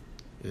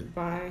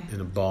 Bye.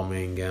 In a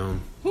Balmain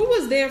gown. Who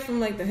was there from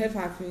like the hip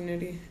hop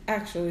community?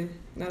 Actually,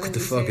 with the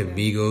fucking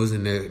Migos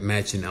and their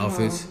matching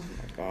outfits. Oh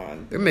my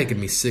god, they're making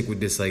me sick with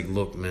this like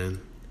look, man.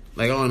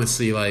 Like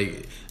honestly,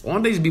 like why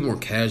don't they just be more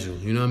casual?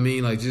 You know what I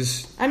mean? Like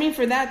just. I mean,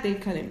 for that they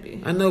couldn't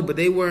be. I know, but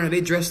they weren't.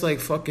 They dressed like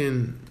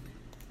fucking.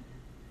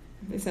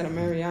 They said a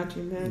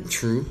mariachi, man.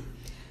 True.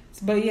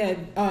 But yeah,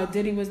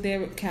 Diddy was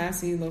there.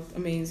 Cassie looked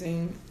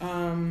amazing.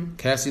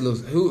 Cassie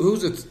looks.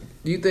 Who's it?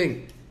 Do you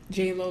think?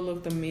 J-Lo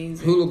looked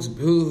amazing. Who looks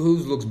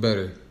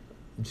better,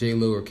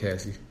 J-Lo or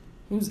Cassie?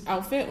 Whose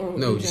outfit or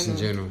no, just in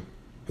general.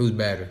 Who's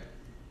better?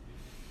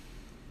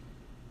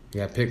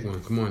 Yeah, pick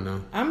one. Come on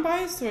now. I'm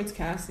biased towards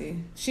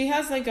Cassie. She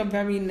has like a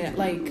very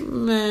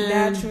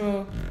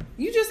natural.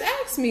 You just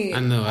asked me.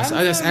 I know.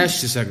 I just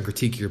asked you so I can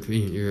critique your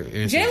opinion, your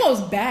answer. J-Lo's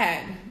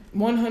bad,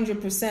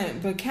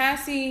 100%. But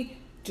Cassie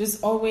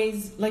just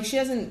always like she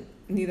hasn't.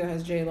 Neither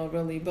has J-Lo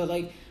really, but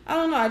like I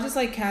don't know. I just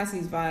like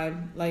Cassie's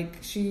vibe. Like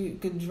she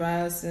could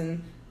dress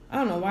and. I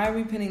don't know. Why are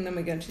we pinning them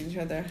against each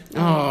other?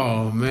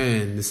 Oh,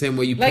 man. The same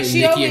way you pit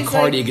Nicki and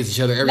Cardi against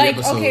each other every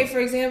episode. Okay, for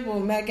example,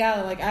 Met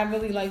Gala. Like, I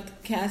really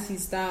liked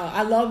Cassie's style.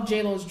 I love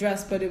J-Lo's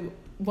dress, but it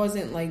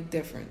wasn't, like,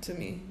 different to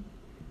me.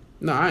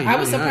 No, I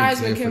was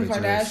surprised when Kim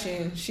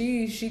Kardashian,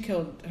 she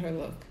killed her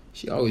look.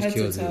 She always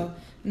kills it.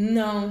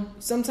 No.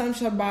 Sometimes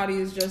her body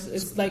is just,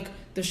 it's like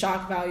the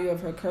shock value of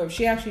her curve.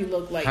 She actually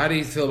looked like... How do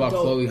you feel about how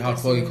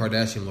Khloe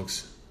Kardashian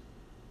looks?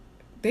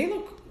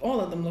 All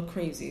of them look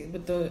crazy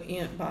with the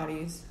ant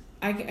bodies.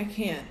 I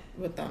can't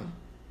with them.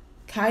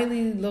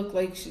 Kylie looked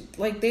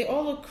like they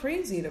all look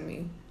crazy to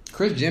me.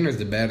 Kris Jenner's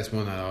the baddest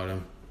one out of all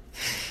them.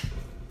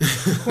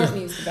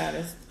 Kourtney's the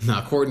baddest.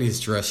 Nah, Kourtney's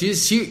dress.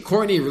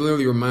 Kourtney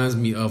literally reminds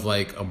me of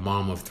like a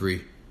mom of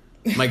three.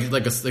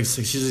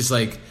 She's just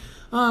like,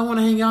 oh, I want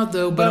to hang out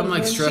though, but I'm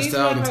like stressed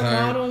out and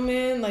tired. Model,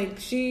 man, like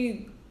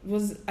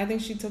I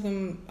think she took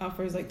him out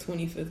for his like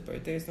 25th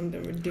birthday or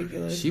something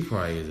ridiculous. She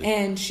probably is.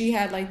 And she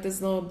had like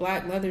this little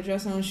black leather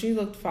dress on. She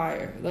looked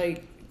fire.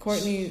 Like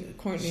Kourtney.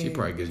 She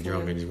probably gets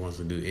drunk and just wants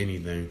to do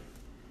anything.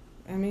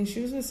 I mean,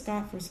 she was with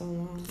Scott for so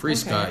long. Free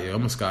Scott, yo.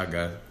 I'm a Scott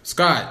guy.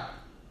 Scott,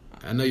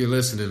 I know you're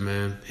listening,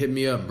 man. Hit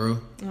me up, bro.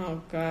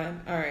 Oh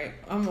God. All right,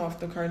 I'm off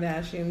the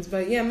Kardashians,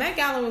 but yeah, Met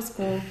Gala was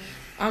cool.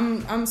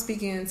 I'm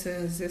speaking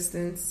into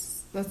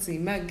existence. Let's see,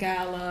 Met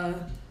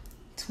Gala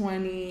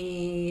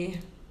 2022.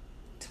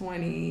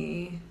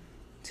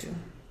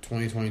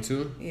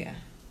 2022? Yeah.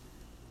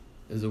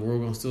 Is the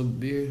world gonna still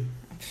be here?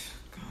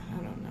 God, I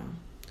don't know.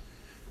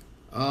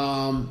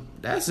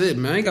 That's it,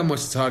 man. I ain't got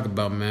much to talk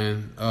about,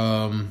 man.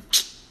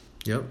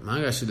 Yep, I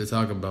ain't got shit to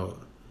talk about.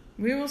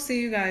 We will see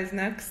you guys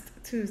next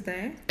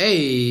Tuesday.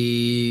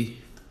 Hey.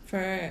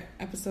 For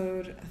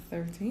episode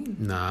 13.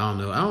 Nah, I don't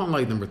know. I don't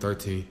like number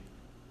 13.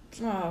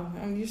 Oh,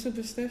 you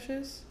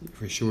superstitious?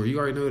 For sure. You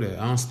already know that.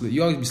 I don't split.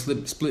 You always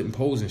be splitting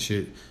poles and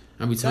shit.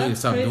 I be telling you to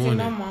stop crazy. doing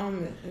My that.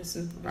 mom is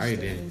superstitious. Alright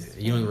then.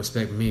 You don't even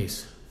respect me.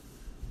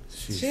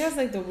 She has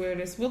like the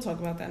weirdest. We'll talk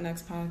about that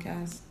next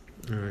podcast.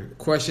 All right.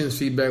 Questions,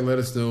 feedback, let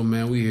us know,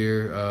 man. We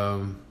here.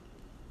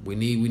 We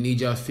need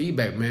y'all's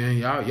feedback, man.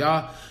 Y'all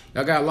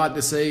got a lot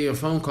to say on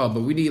phone call,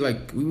 but we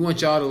want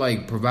y'all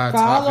to provide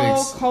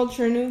topics. Follow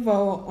Culture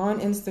Nouveau on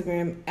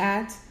Instagram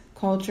at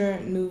Culture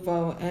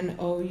Nouveau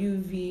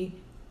NOUVEAU.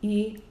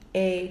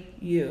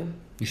 You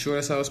sure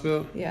that's how it's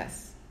spelled?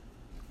 Yes.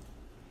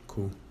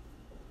 Cool.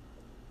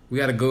 We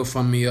got to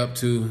GoFundMe up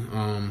too.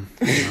 All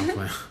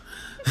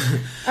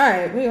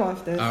right, we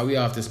off this. We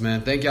off this,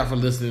 man. Thank y'all for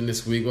listening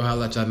this week. We'll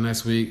holler at y'all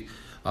next week.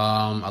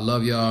 I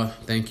love y'all.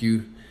 Thank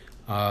you.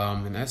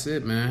 And that's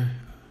it, man.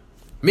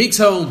 Meek's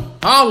home.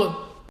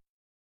 Holla.